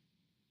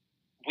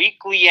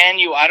weekly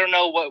annual. I don't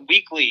know what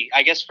weekly.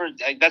 I guess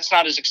that's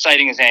not as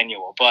exciting as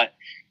annual, but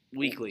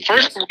weekly.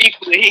 First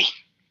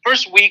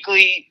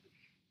weekly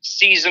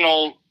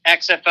seasonal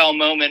XFL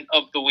moment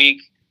of the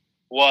week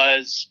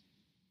was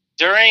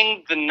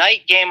during the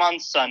night game on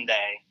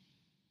Sunday,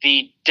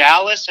 the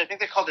Dallas, I think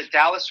they called it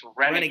Dallas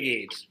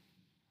Renegades.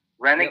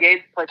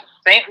 Renegades played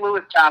the St.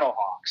 Louis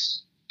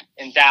Battlehawks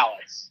in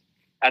Dallas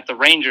at the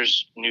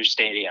Rangers' new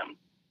stadium.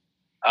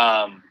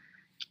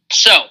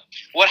 So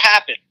what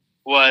happened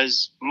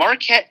was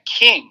Marquette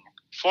King,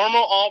 former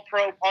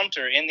All-Pro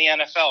punter in the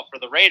NFL for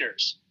the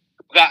Raiders,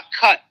 who got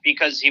cut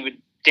because he would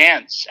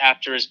dance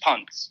after his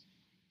punts.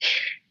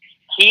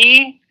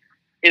 He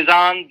is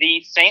on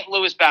the St.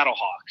 Louis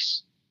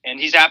Battlehawks, and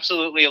he's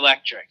absolutely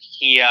electric.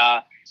 He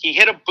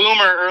hit a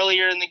boomer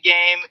earlier in the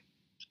game,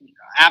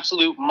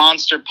 absolute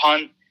monster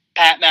punt.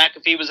 Pat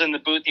McAfee was in the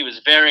booth. He was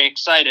very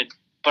excited.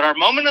 But our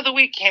moment of the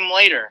week came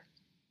later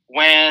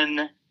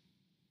when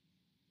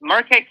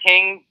Marquette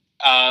King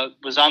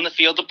was on the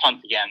field to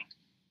punt again.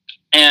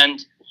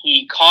 And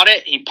he caught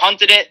it, he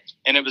punted it,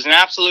 and it was an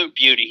absolute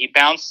beauty. He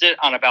bounced it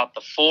on about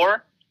the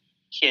 4.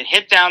 He had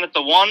hit down at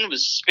the 1,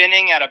 was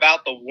spinning at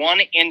about the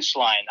 1-inch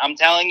line. I'm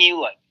telling you,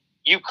 look,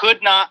 you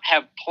could not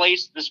have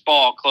placed this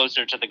ball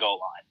closer to the goal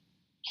line.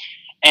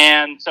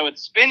 And so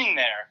it's spinning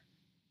there,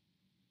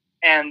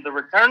 and the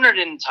returner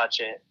didn't touch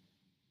it.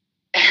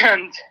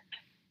 And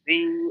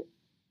the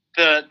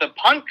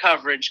punt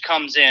coverage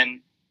comes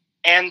in,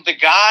 and the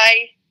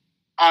guy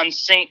on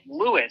St.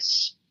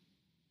 Louis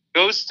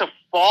goes to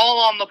fall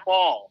on the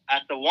ball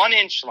at the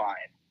 1-inch line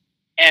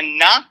and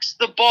knocks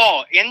the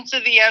ball into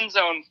the end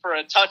zone for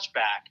a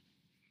touchback.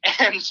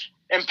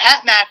 And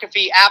Pat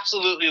McAfee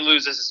absolutely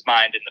loses his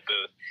mind in the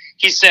booth.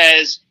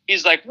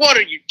 He's like, "What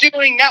are you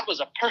doing? That was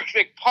a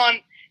perfect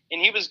punt."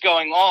 And he was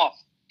going off.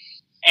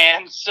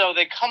 And so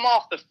they come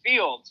off the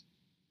field,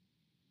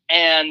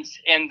 and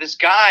this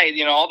guy,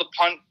 all the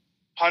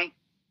punt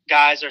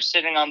guys are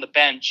sitting on the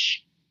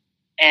bench,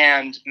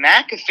 and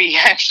McAfee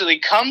actually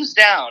comes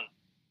down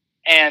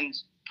and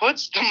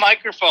puts the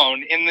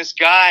microphone in this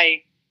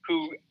guy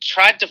who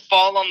tried to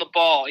fall on the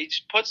ball. He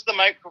just puts the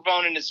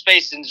microphone in his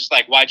face and just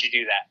like, "Why'd you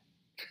do that?"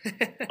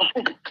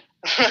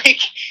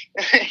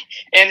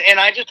 and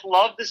I just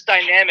love this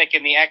dynamic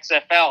in the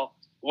XFL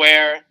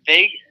where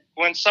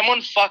when someone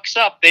fucks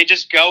up, they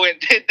just go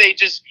and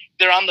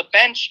they're on the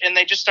bench and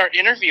they just start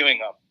interviewing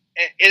them.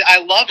 I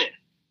love it.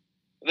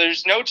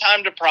 There's no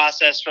time to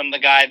process from the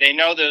guy. They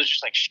know they're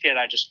just like, "Shit,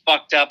 I just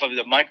fucked up.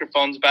 The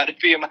microphone's about to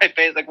be in my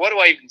face. Like, what do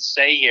I even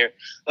say here?"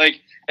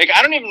 Like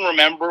I don't even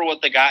remember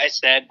what the guy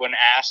said when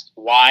asked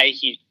why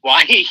he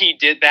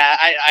did that.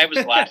 I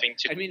was laughing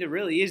too. I mean, it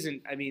really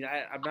isn't. I mean,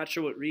 I'm not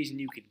sure what reason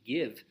you could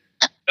give.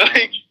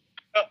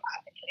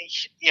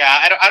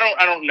 Yeah,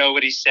 I don't know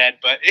what he said,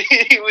 but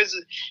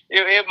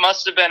it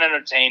must have been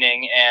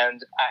entertaining,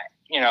 and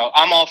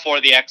I'm all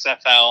for the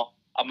XFL.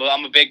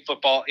 I'm a big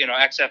football,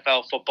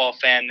 XFL football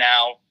fan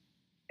now.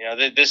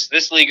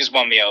 This league has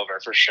won me over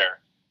for sure.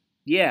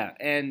 Yeah,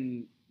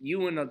 and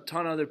you and a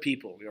ton of other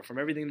people. From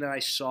everything that I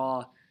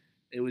saw,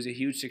 it was a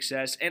huge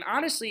success. And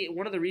honestly,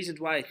 one of the reasons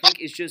why I think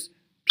is just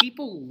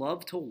people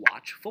love to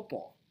watch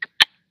football,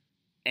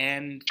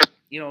 and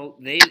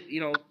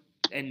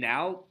and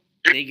now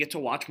they get to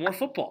watch more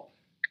football,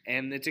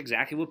 and it's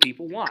exactly what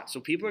people want. So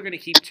people are going to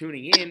keep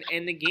tuning in,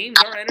 and the games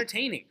are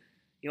entertaining.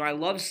 I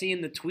love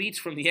seeing the tweets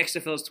from the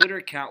XFL's Twitter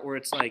account where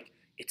it's like,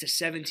 it's a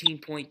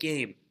 17-point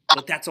game,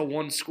 but that's a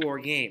 1-score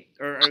game.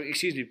 Or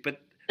excuse me, but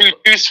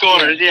two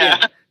scores,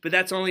 yeah. But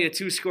that's only a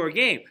 2-score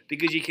game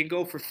because you can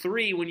go for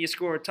 3 when you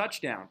score a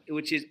touchdown,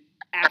 which is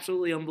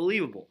absolutely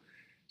unbelievable.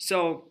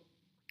 So,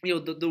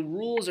 the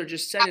rules are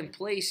just set in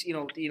place. The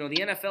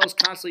NFL has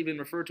constantly been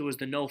referred to as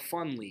the no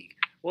fun league.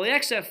 Well, the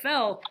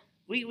XFL,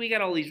 we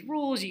got all these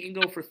rules. You can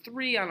go for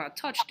 3 on a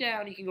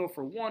touchdown. You can go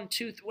for 1,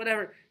 2,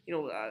 whatever.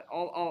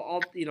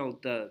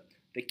 The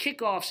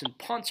kickoffs and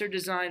punts are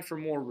designed for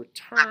more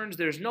returns.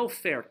 There's no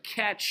fair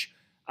catch.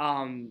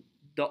 The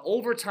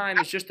overtime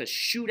is just a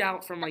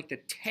shootout from like the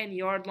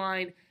 10-yard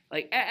line.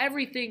 Like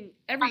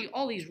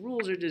all these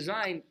rules are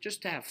designed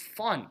just to have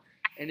fun,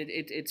 and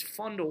it's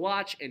fun to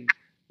watch. And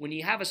when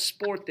you have a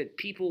sport that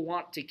people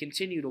want to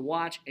continue to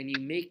watch, and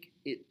you make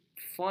it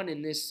fun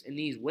in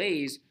these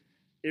ways,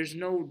 there's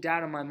no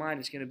doubt in my mind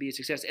it's going to be a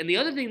success. And the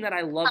other thing that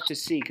I love to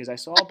see, because I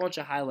saw a bunch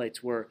of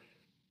highlights, were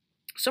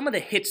some of the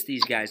hits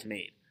these guys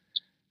made.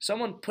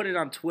 Someone put it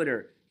on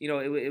Twitter.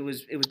 It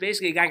was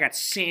basically a guy got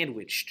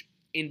sandwiched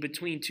in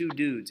between 2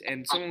 dudes,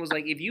 and someone was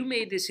like, "If you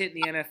made this hit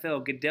in the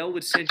NFL, Goodell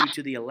would send you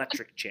to the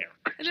electric chair."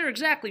 And they're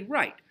exactly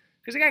right,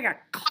 because the guy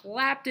got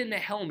clapped in the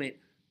helmet,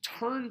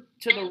 turned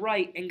to the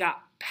right, and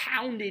got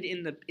pounded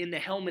in the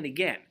helmet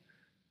again.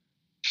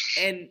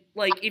 And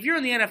like, if you're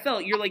in the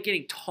NFL, you're like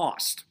getting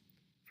tossed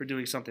for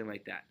doing something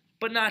like that,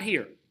 but not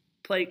here.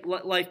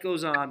 Life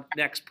goes on.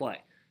 Next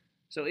play.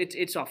 So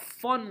it's a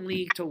fun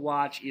league to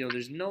watch.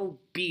 There's no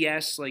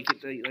BS like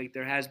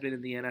there has been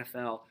in the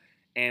NFL,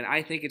 and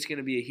I think it's going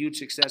to be a huge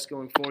success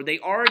going forward. They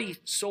already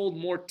sold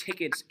more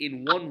tickets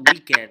in one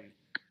weekend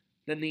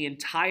than the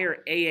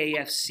entire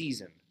AAF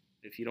season.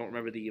 If you don't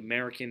remember the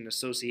American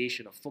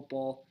Association of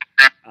Football,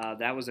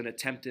 that was an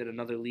attempt at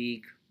another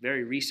league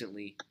very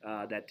recently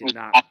that did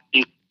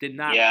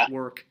not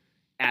work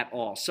at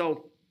all.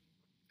 So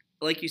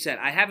like you said,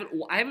 I haven't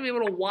been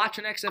able to watch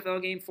an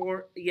XFL game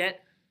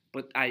yet,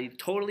 but I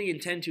totally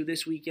intend to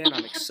this weekend.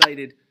 I'm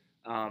excited.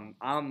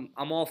 I'm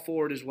all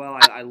for it as well.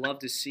 I love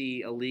to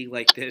see a league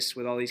like this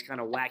with all these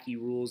kind of wacky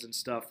rules and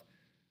stuff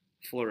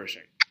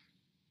flourishing.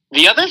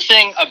 The other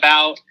thing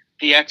about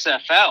the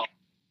XFL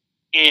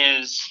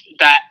is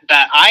that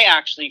I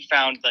actually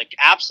found like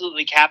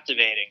absolutely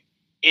captivating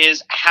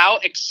is how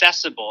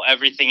accessible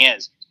everything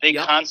is. They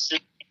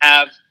constantly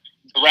have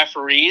the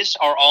referees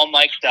are all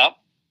mic'd up,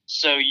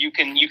 so you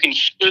can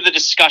hear the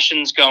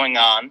discussions going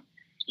on.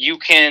 You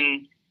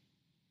can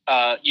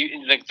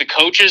the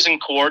coaches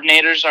and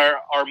coordinators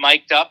are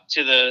mic'd up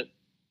to the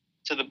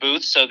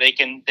booth, so they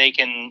can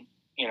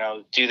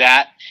do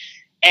that.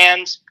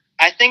 And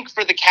I think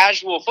for the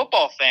casual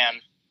football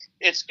fan,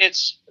 it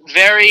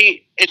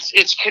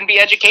can be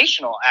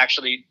educational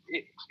actually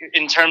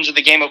in terms of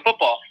the game of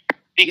football,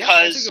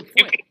 because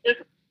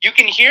you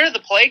can hear the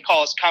play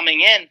calls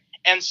coming in,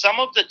 and some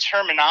of the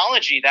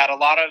terminology that a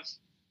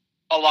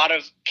lot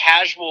of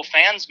casual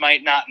fans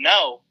might not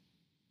know.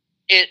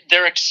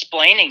 They're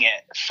explaining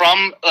it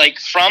from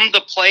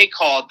the play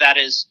call that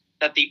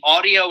the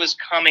audio is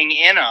coming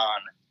in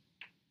on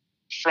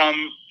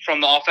from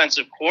the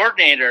offensive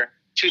coordinator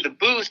to the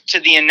booth to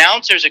the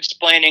announcers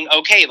explaining,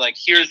 okay, like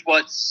here's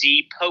what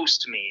Z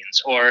post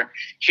means, or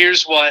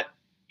here's what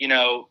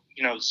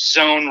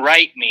zone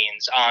right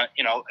means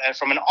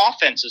from an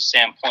offensive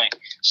standpoint.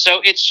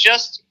 So it's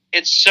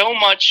so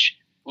much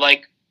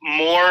like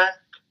more.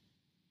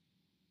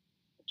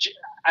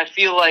 I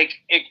feel like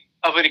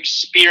of an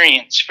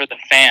experience for the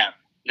fan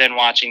than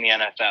watching the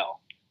NFL.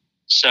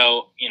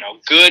 So,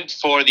 good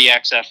for the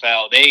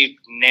XFL. They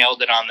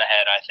nailed it on the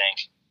head, I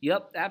think.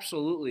 Yep,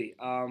 absolutely.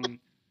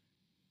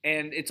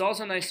 And it's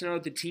also nice to know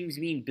that the teams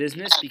mean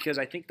business, because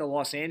I think the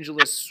Los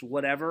Angeles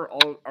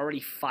already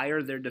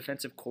fired their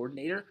defensive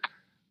coordinator.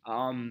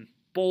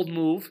 Bold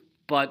move,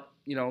 but,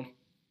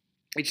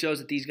 it shows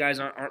that these guys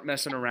aren't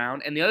messing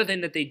around. And the other thing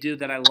that they do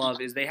that I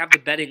love is they have the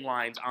betting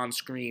lines on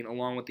screen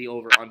along with the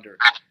over-under.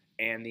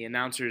 And the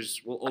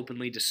announcers will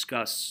openly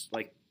discuss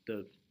like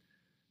the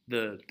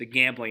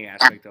gambling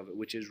aspect of it,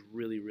 which is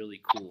really, really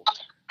cool.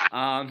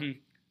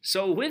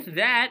 So with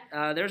that,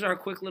 there's our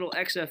quick little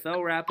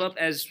XFL wrap-up.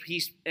 As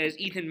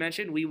Ethan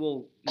mentioned, we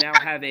will now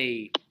have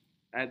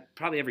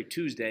probably every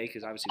Tuesday,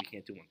 because obviously we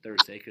can't do one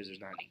Thursday because there's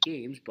not any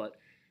games, but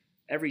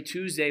every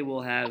Tuesday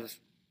we'll have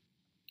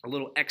a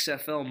little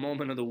XFL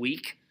moment of the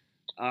week,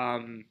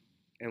 and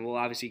we'll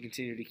obviously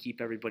continue to keep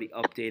everybody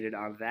updated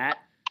on that.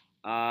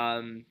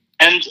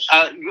 And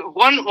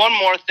one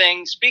more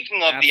thing,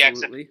 speaking of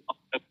Absolutely.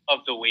 The XFL of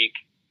the week,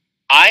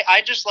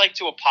 I just like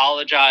to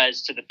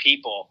apologize to the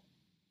people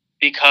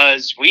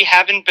because we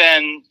haven't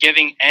been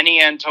giving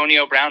any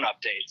Antonio Brown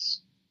updates.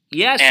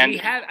 Yes, we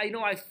have.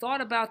 I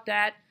thought about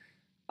that.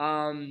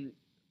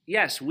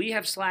 Yes, we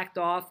have slacked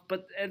off,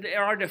 but in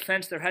our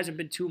defense, there hasn't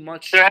been too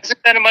much. There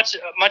hasn't been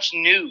much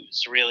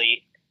news,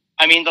 really.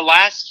 I mean, the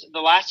last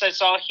I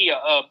saw, he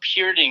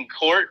appeared in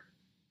court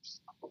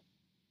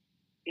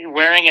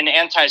wearing an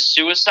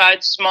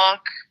anti-suicide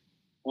smock,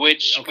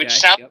 which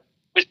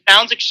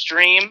sounds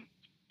extreme,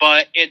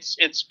 but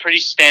it's pretty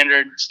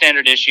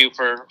standard issue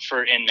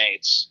for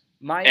inmates.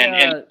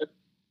 And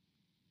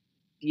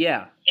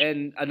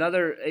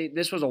another.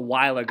 This was a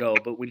while ago,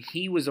 but when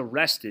he was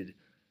arrested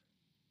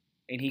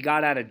and he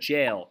got out of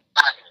jail,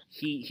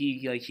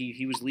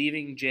 he was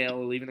leaving jail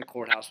or leaving the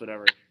courthouse,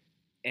 whatever.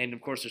 And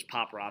of course, there's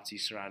paparazzi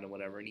surrounding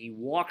whatever. And he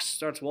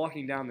starts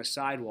walking down the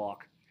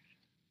sidewalk,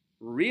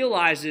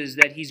 realizes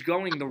that he's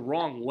going the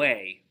wrong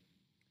way,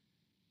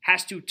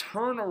 has to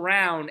turn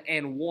around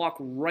and walk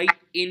right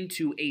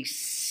into a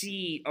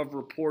sea of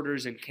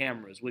reporters and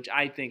cameras, which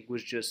I think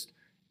was just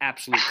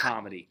absolute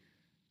comedy.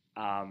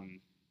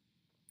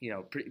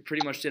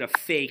 Pretty much did a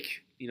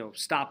fake,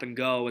 stop and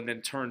go, and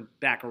then turned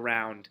back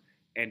around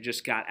and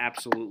just got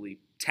absolutely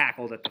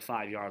tackled at the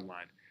 5-yard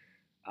line.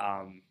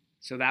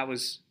 So that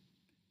was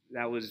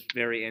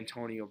very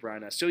Antonio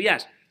Brown. So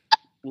yes,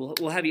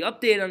 we'll have you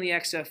updated on the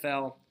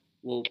XFL.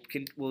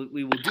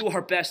 We will do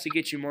our best to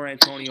get you more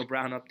Antonio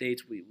Brown updates.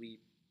 We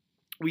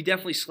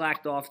definitely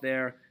slacked off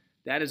there.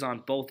 That is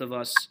on both of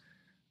us.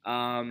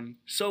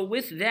 So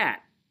with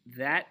that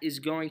is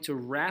going to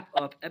wrap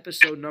up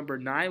episode number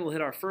 9. We'll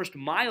hit our first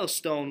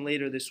milestone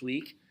later this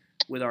week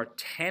with our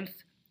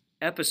 10th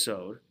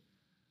episode.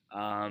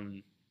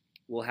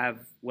 We'll have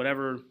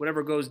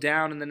whatever goes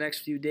down in the next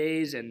few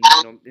days, and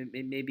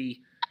maybe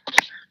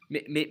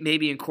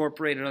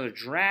incorporate another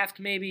draft.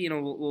 Maybe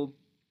we'll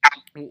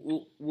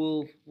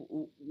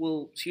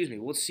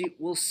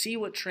see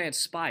what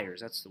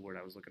transpires. That's the word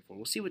I was looking for.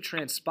 We'll see what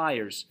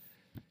transpires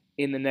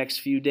in the next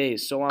few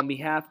days. So on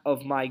behalf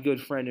of my good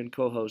friend and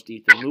co-host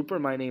Ethan Looper,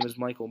 my name is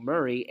Michael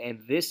Murray,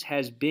 and this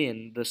has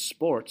been the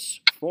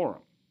Sports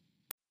Forum.